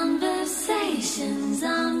conversations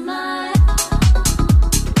on my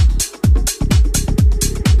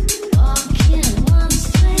walking one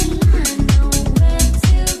straight line, nowhere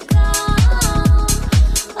to go.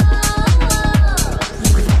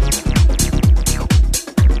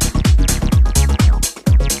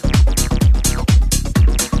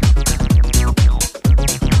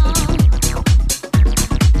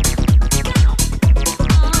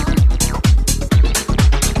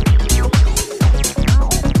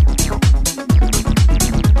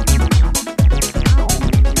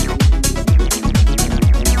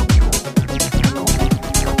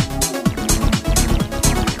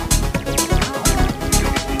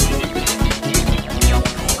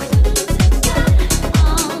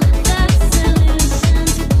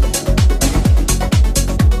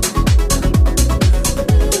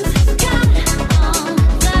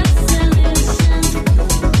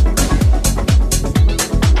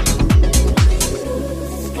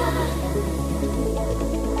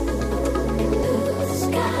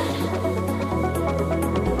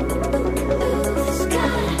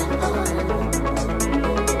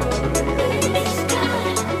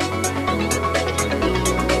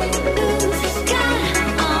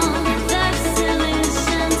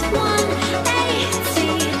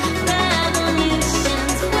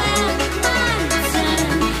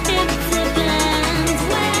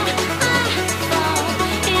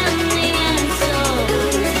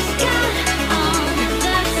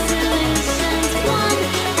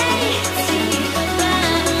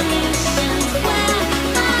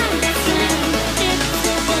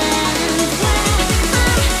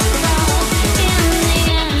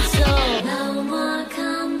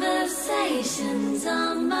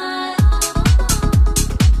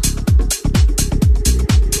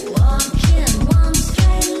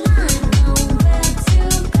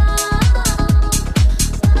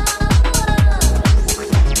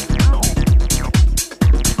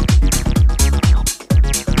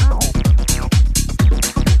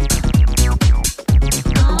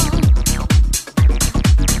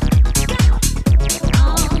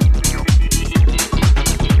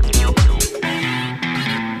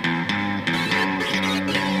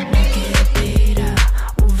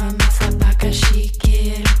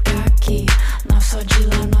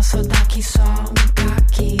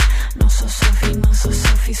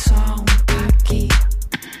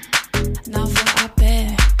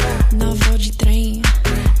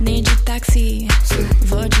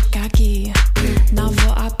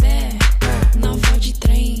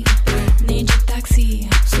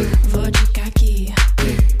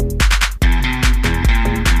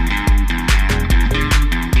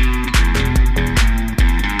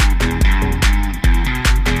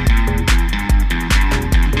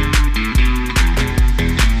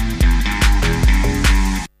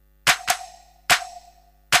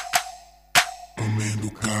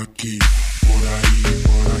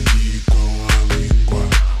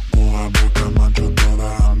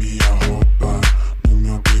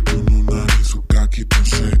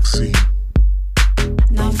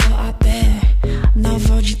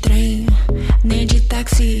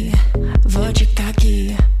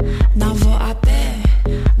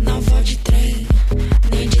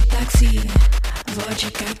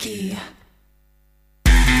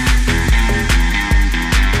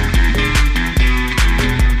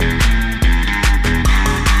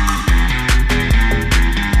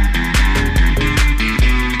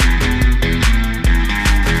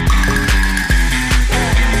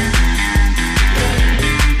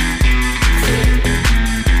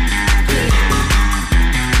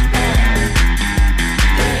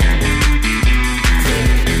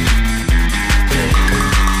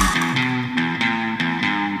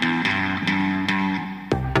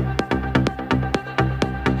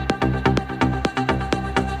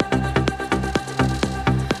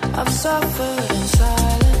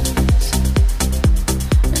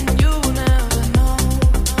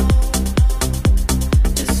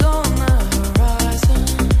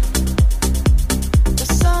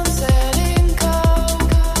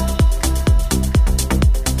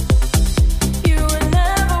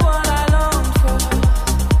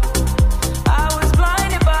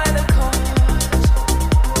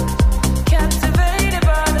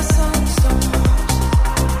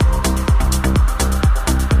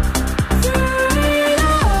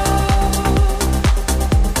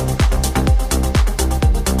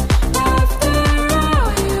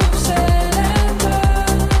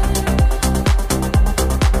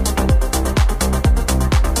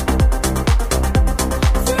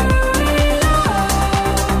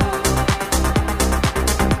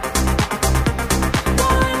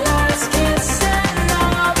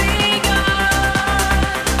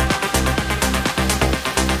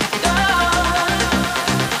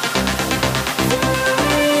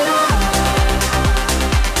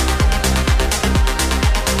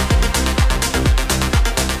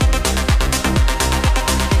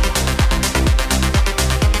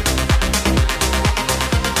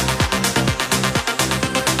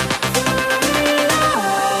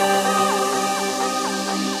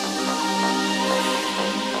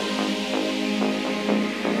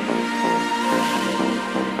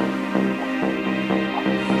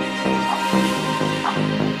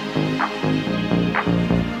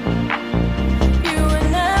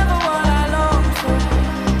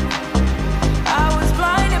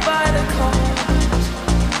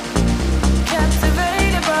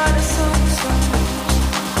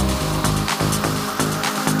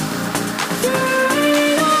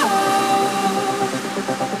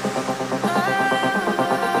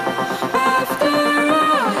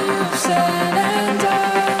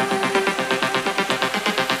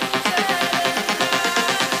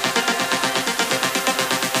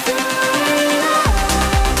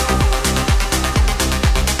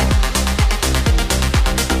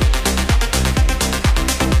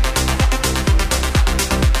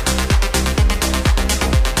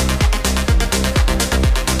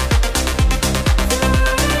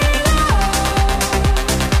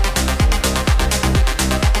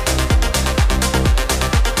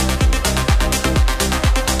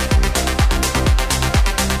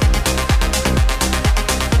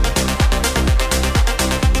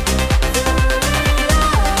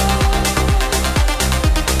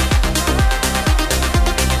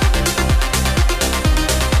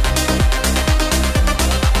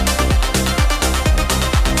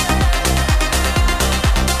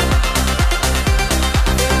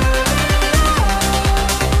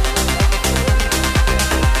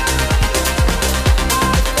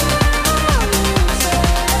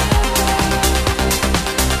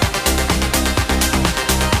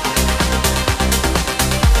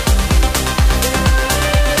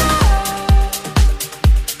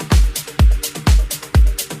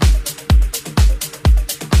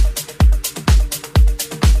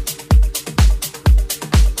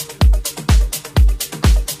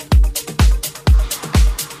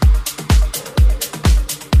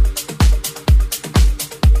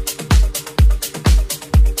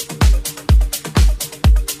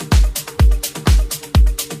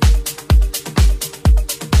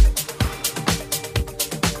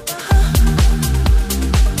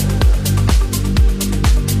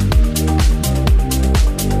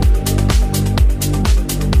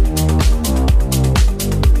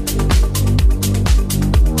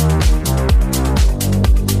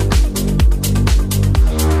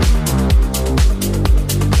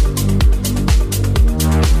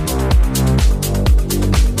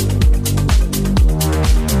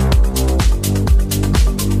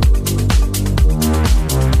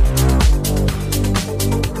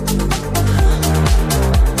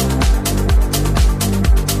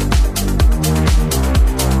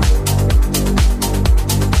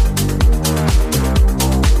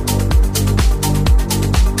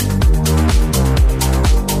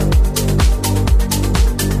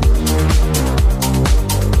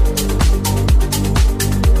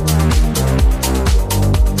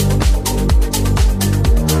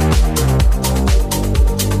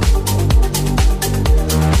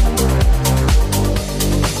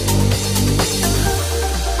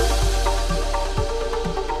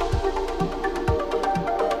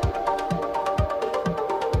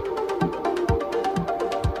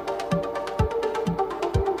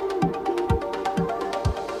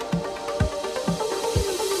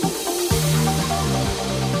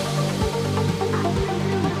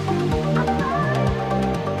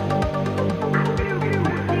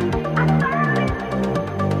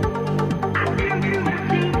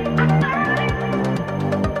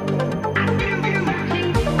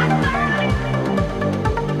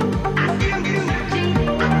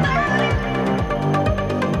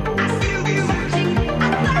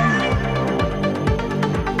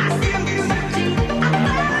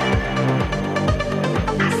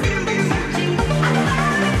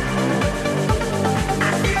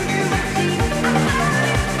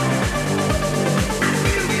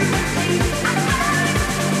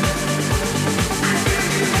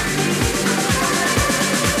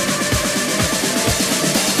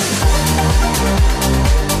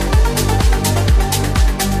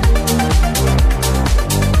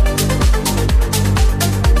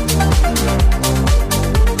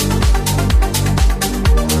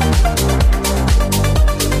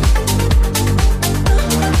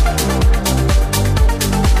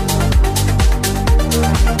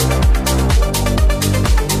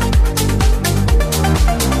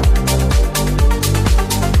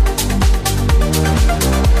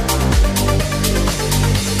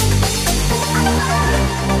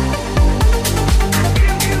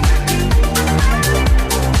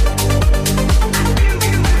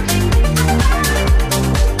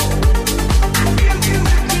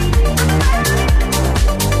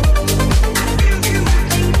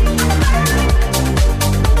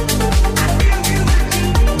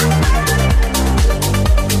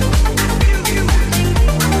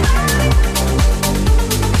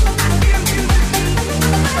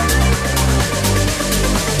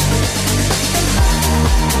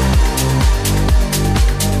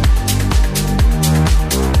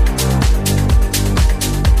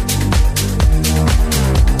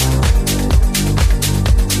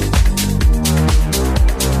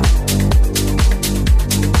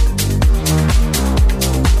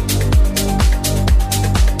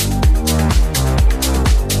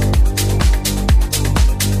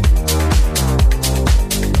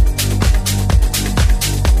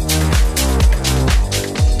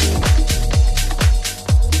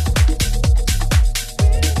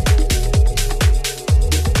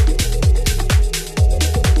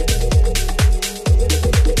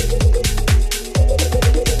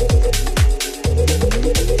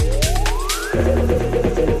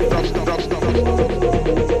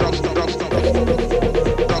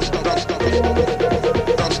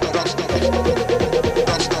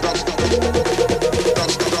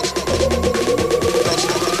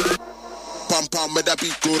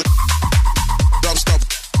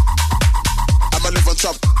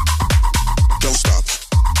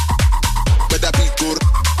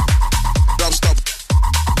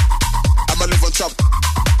 top.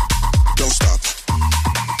 Don't stop.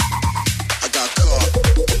 I got car,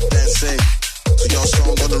 dancing. So y'all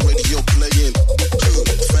song on the radio playing.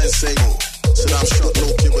 Fancy. Said I'm shot, no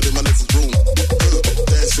kid within my living room.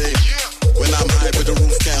 Dancing. When I'm high, but the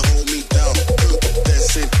roof can't hold me down.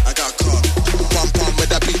 Dancing. I got car. Pam pam with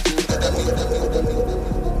that beat.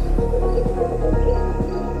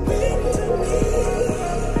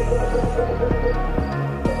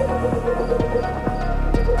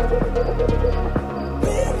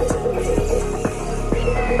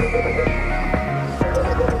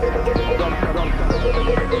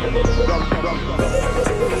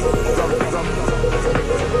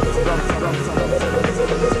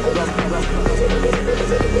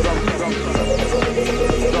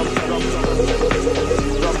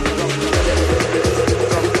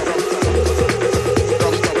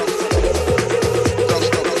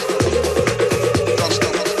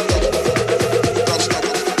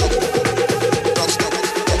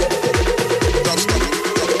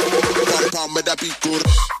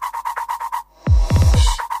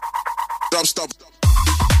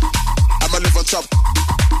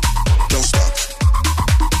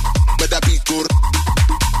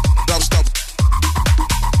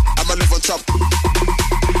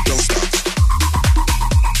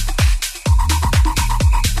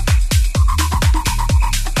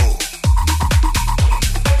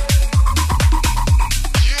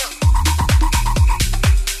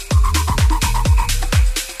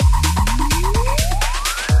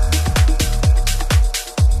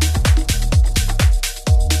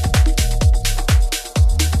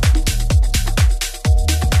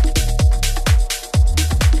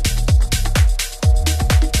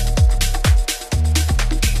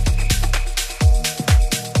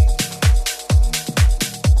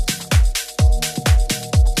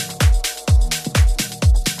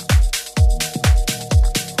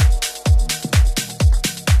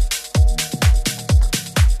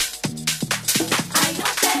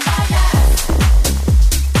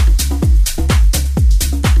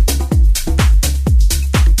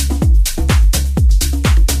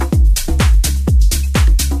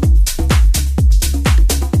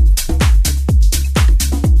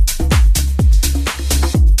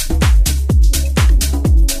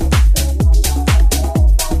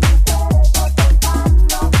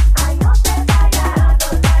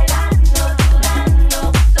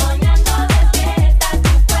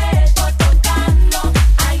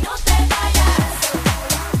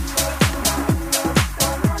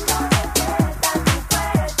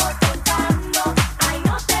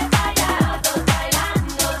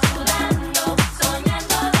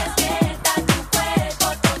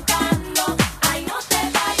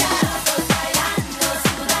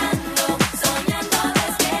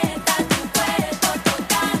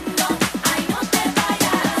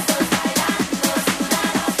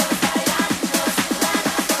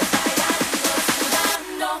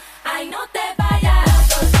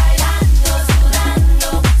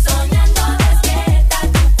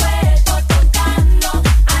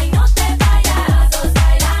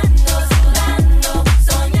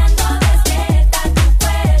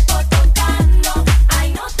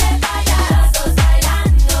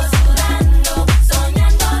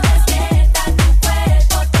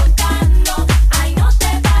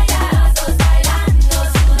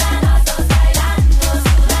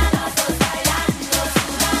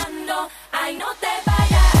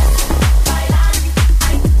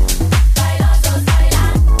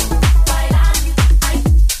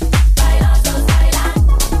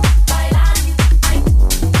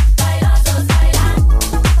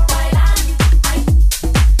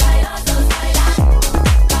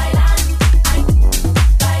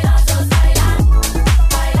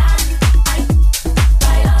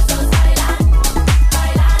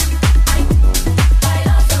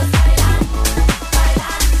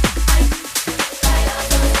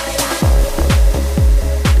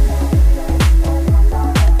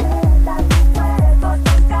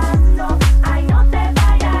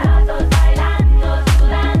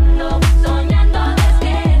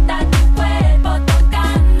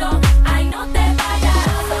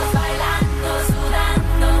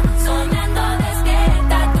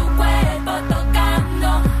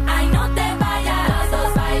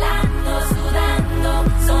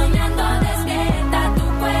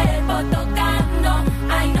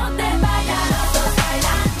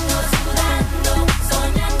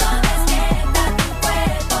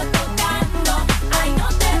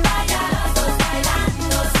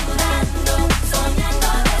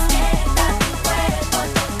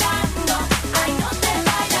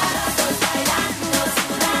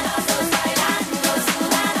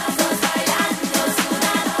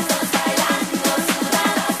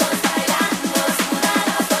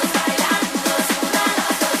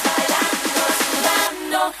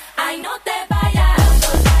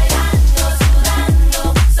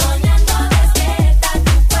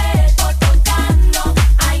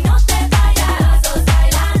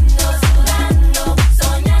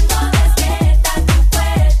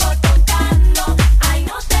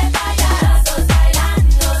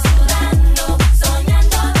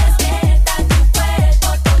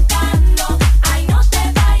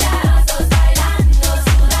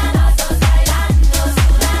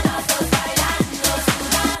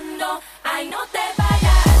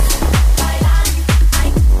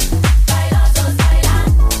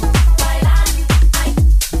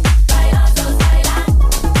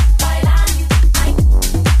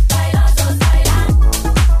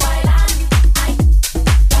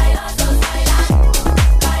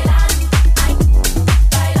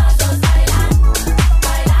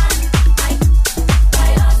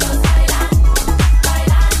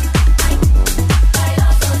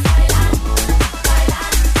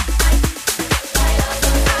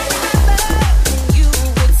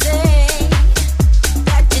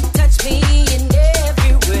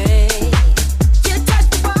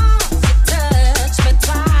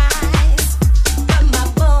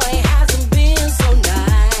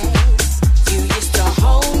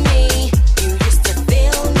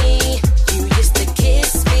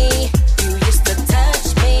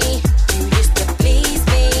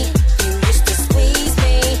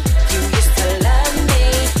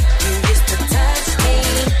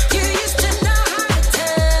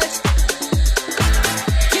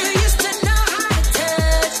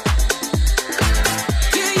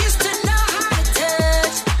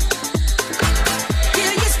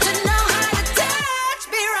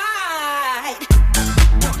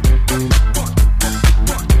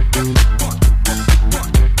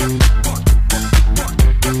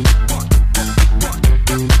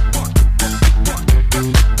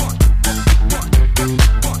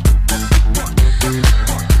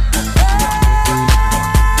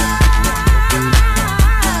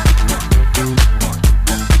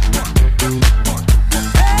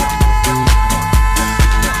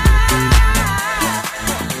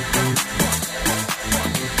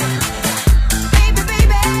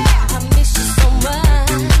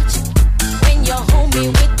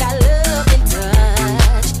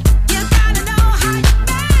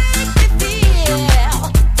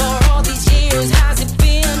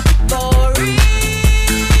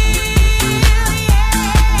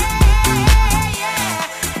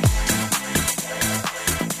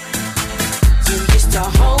 used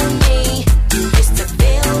to hold me, you used to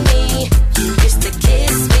feel me, you used to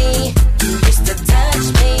kiss me, you used to touch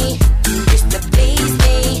me, you used to please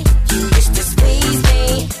me, you used to squeeze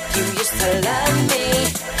me, you used to love me,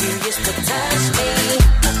 you used to touch me.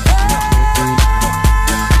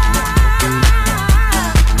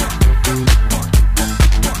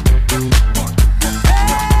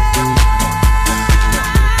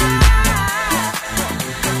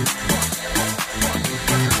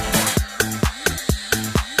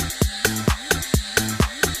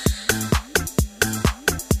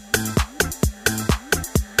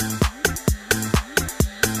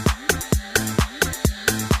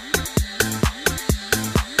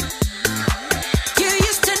 You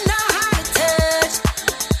used to know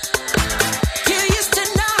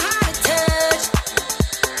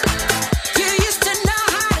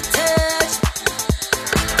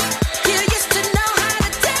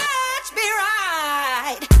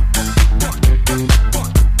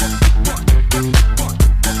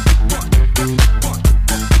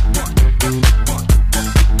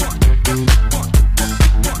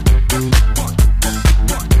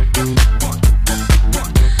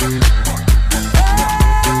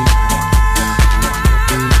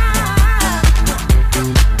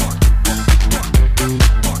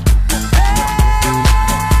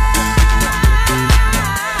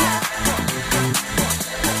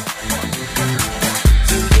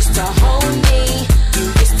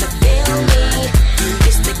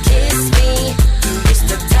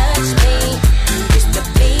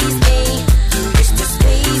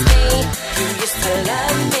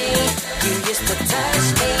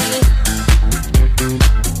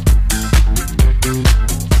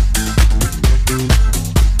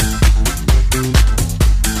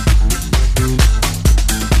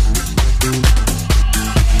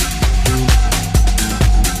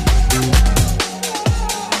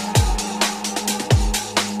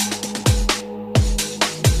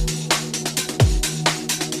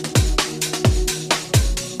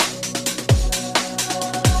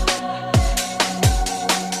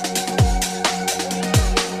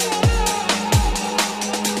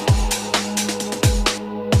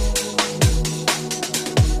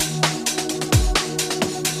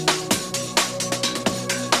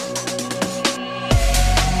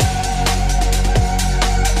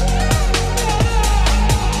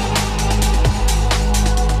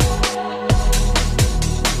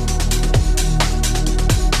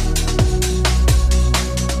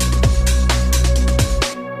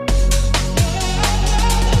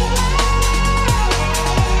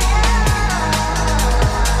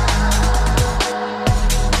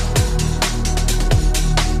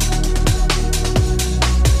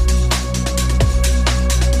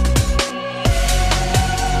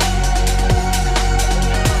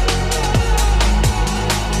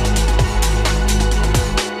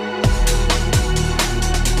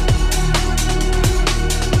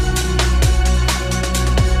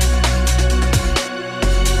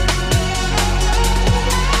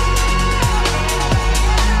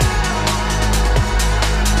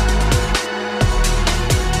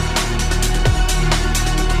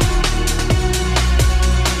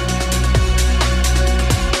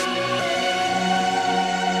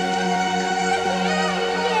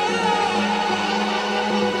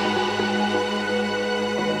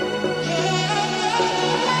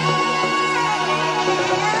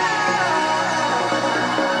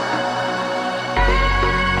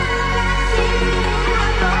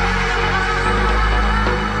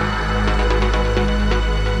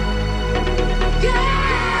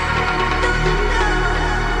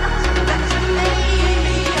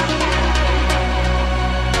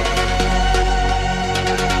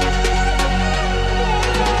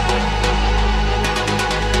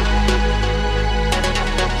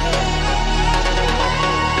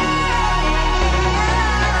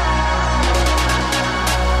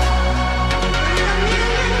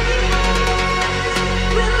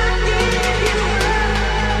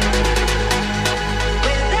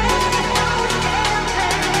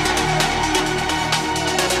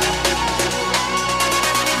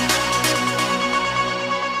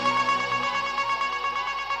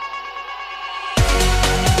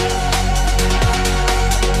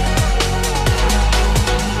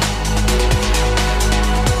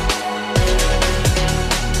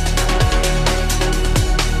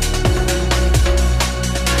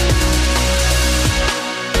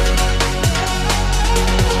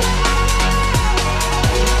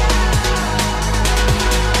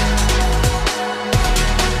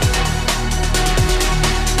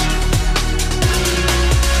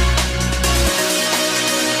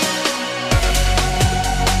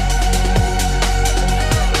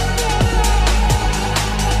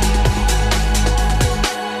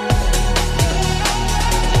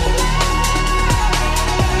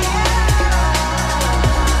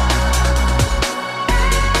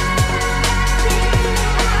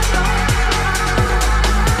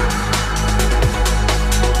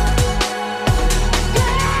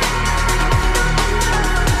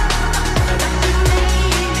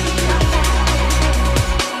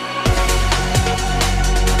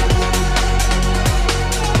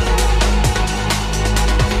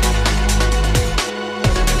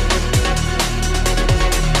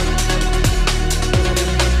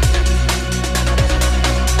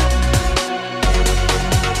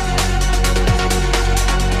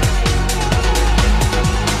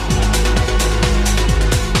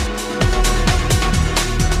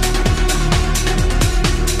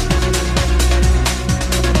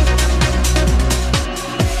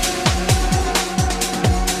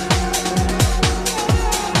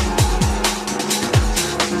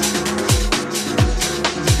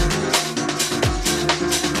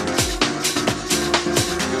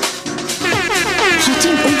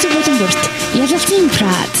Yalaltiin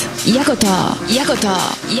Prat. Yagoto.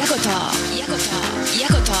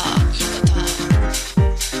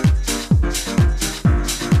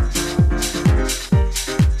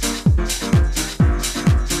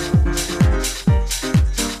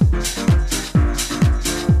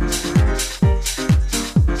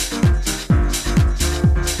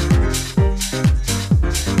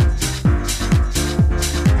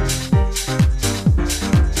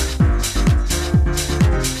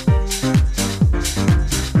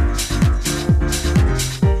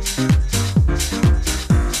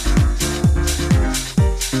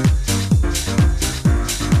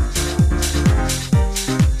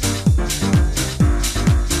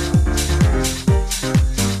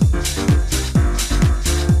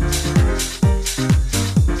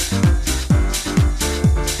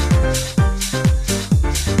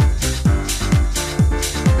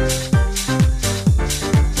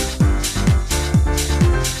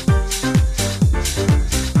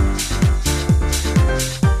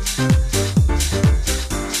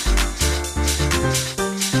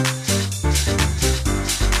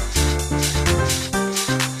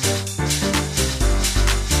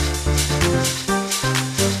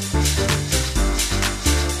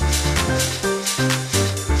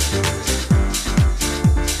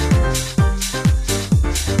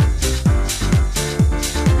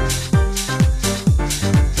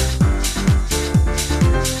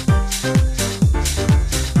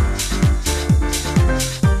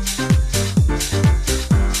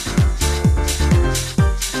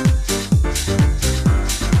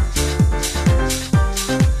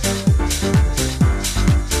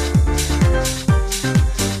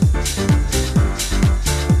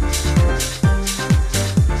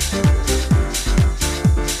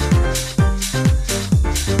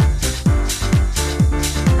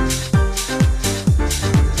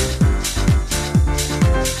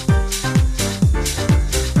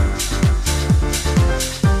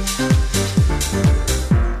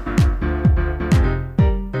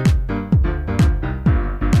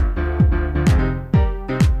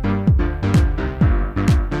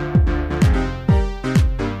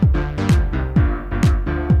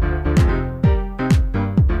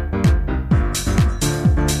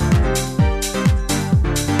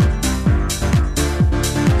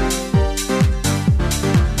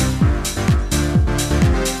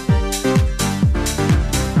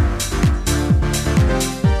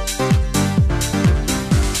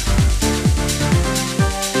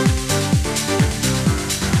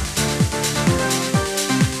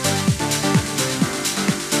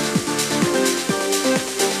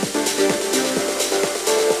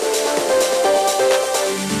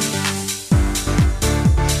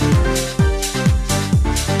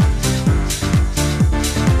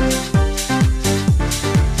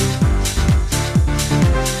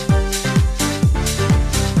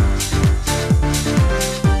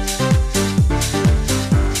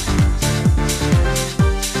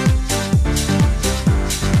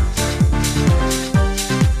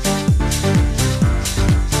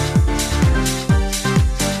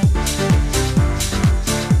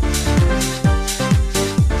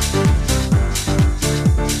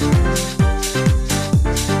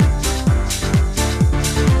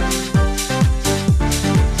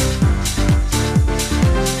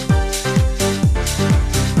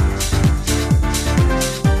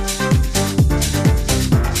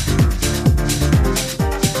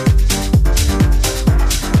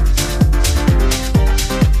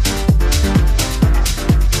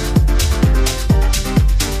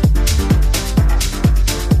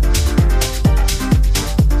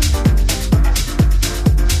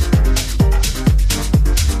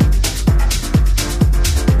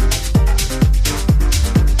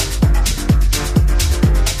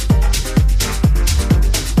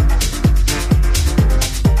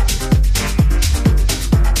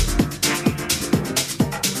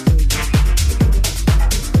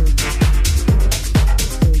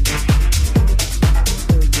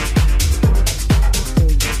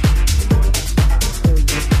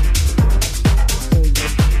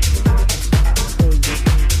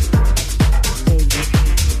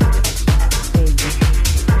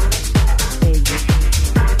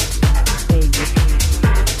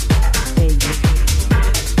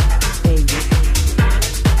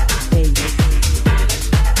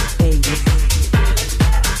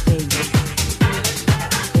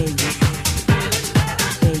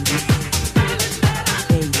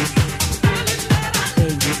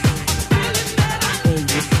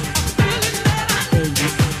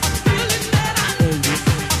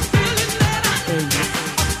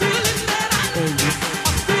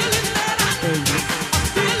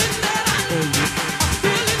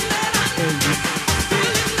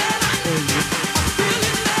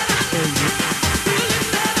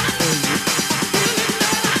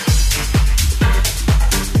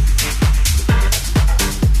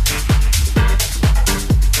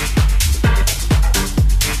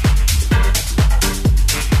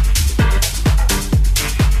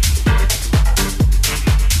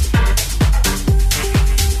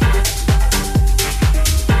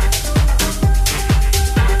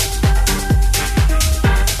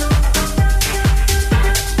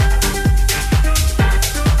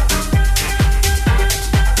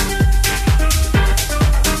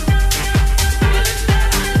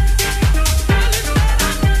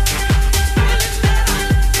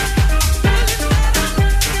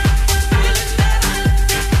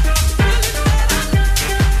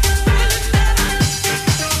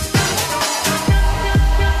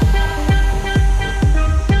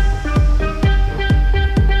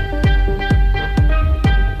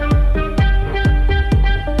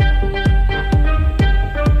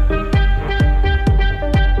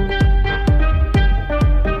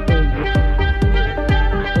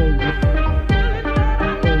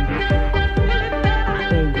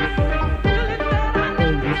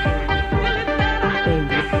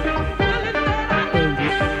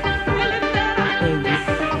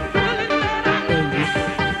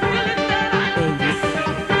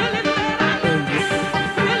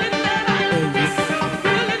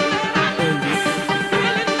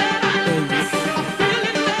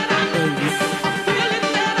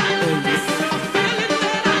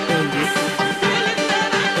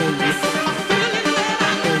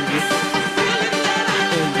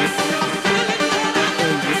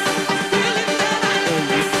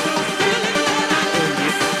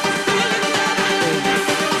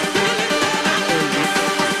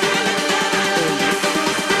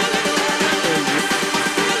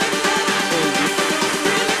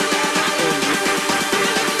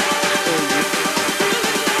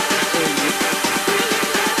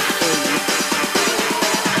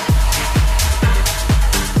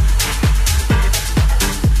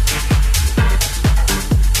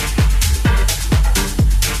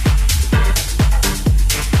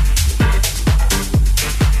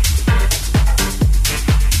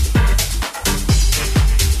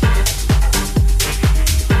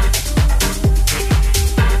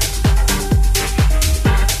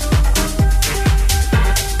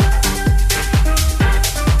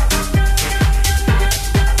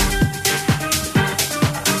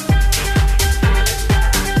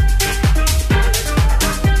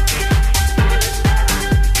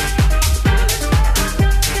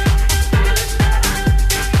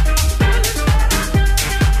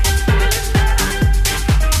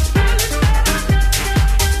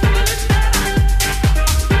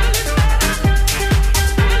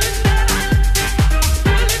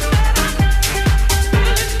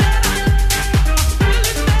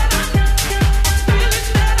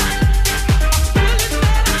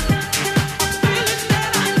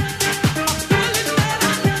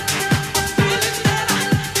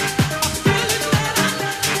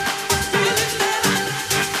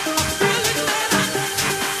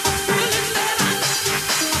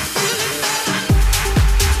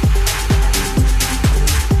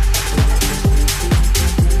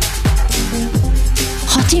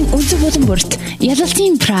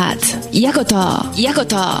 Yalaltiin Pratt. Yagoto.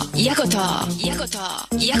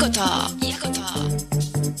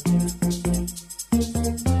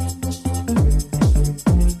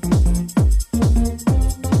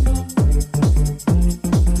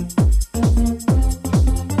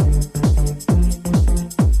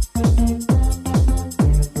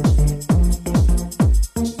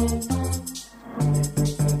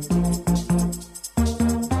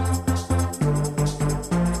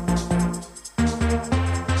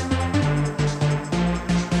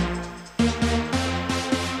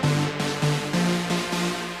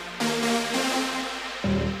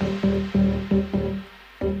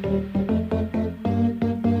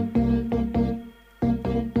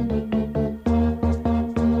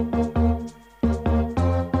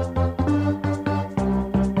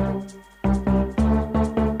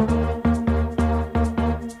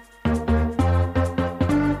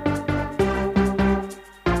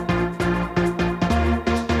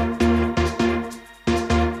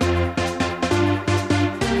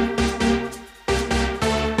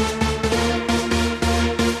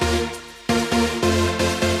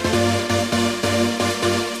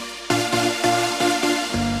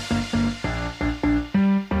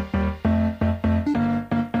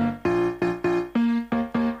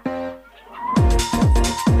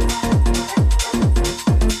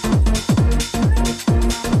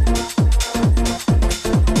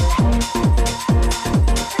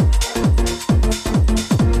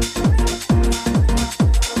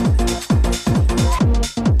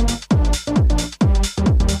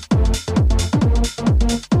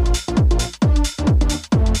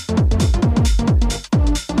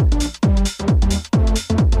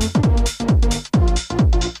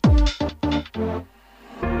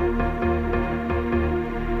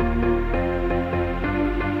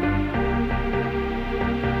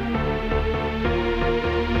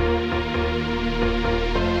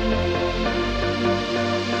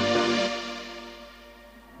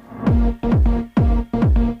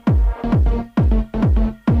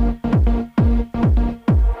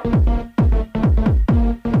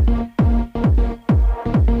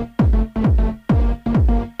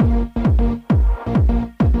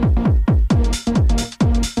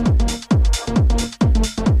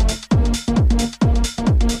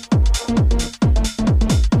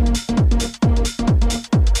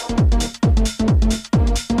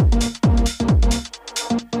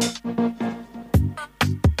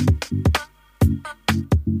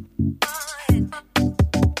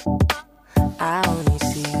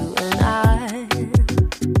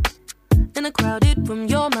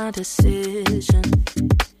 decision.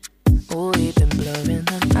 Oh, we've been blurring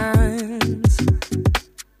the lines.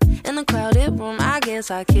 In the crowded room, I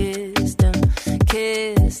guess I kissed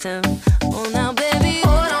him. Oh, now, baby,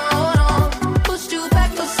 hold on. Pushed you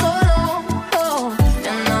back for so long. Oh,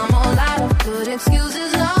 and I'm all out of good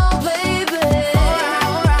excuses now, baby.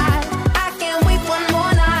 Alright, I can't wait one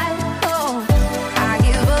more night. Oh, I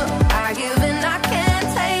give up, I give in, I can't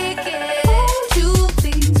take it. Won't you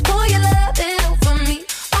please pour your love in for me?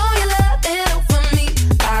 All your love in for me,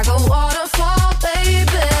 like a waterfall,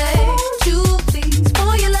 baby. Won't you please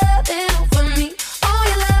pour your love in for me? All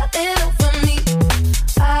your love in for me.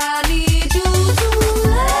 I need you to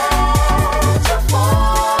let your water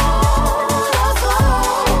fall.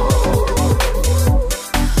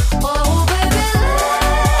 Oh, baby,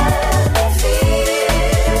 let me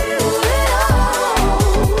feel it all.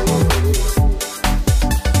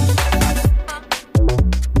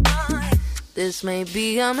 This may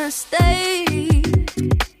be a mistake,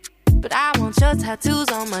 but I want your tattoos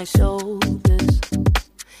on my shoulders.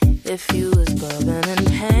 If you was bubbling in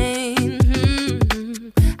pain,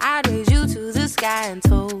 I'd raise you to the sky and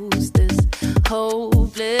toast this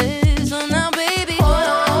hopeless. So now, baby,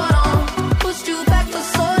 hold on. Pushed you back for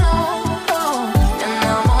so long. Oh, and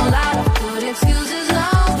I'm all out of good excuses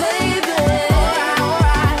now, baby.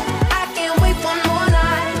 Alright, I can't wait one more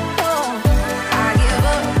night. Oh, I give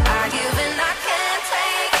up, I give in, I can't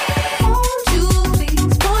take it. Won't you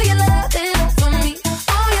please pour your love in for me?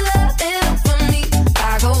 All your love in for me,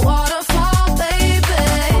 like a waterfall, baby.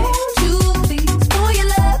 Won't you please pour your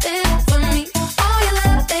love in for me? All your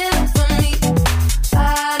love in for me. I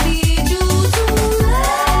need you to let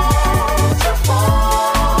your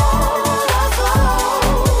water fall.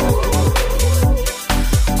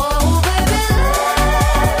 Oh, baby,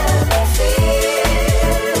 let me feel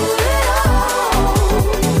it all.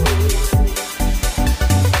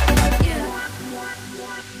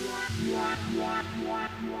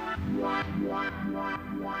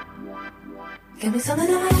 Give me something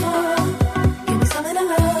to live for. Give me something to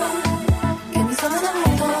love. Give me something to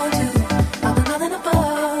hold on to. Up and nothing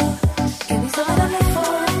above. Give me something to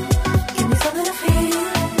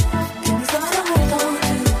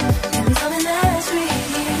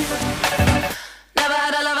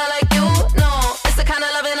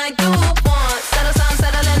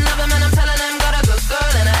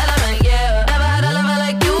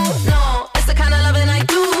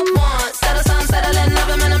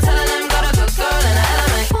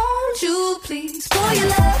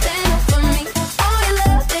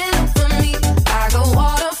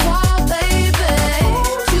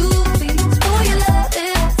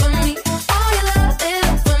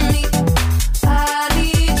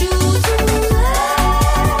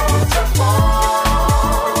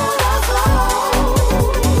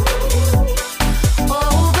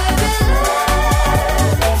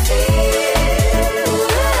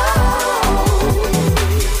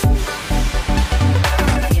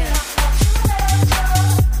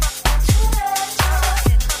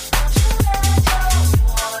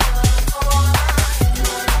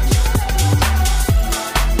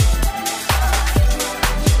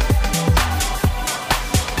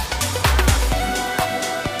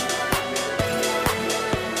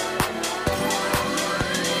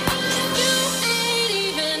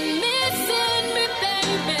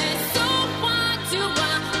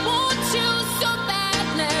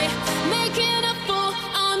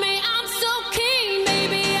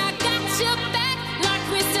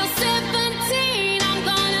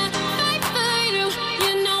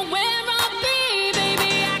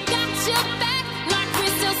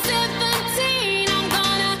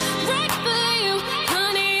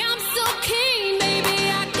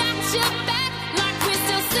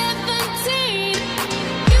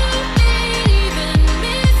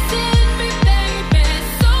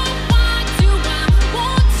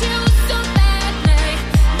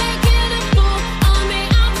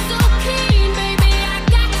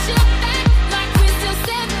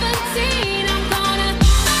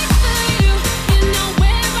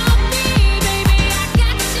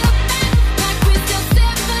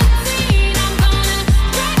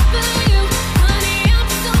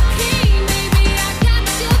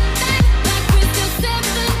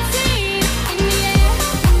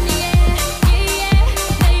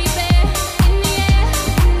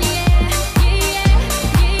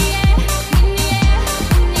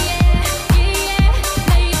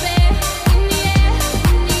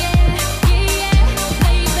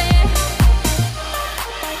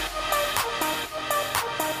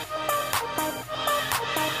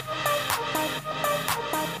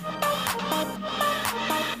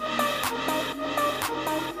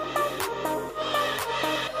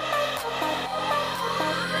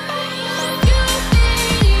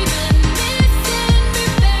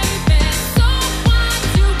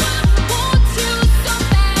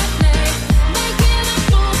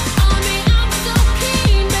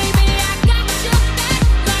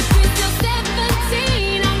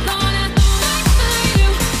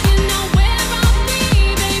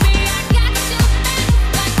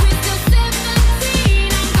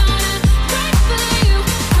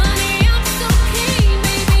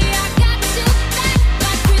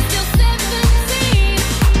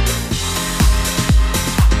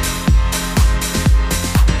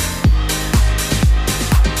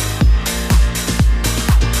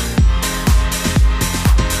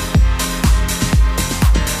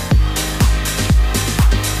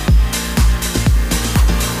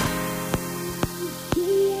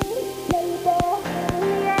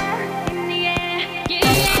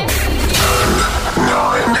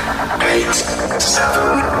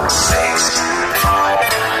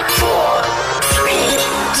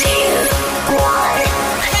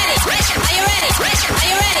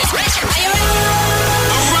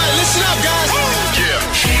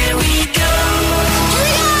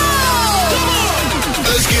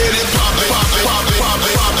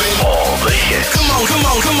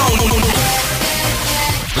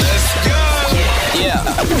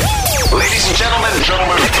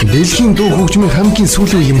Дэлхийн дуу хөгжмийн хамгийн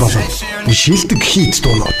сүүлийн юм болов. Шилдэг хит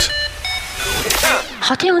дуунууд.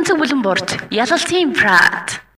 Хотын өнцөг бүлэн борт Yalaltiin Pride.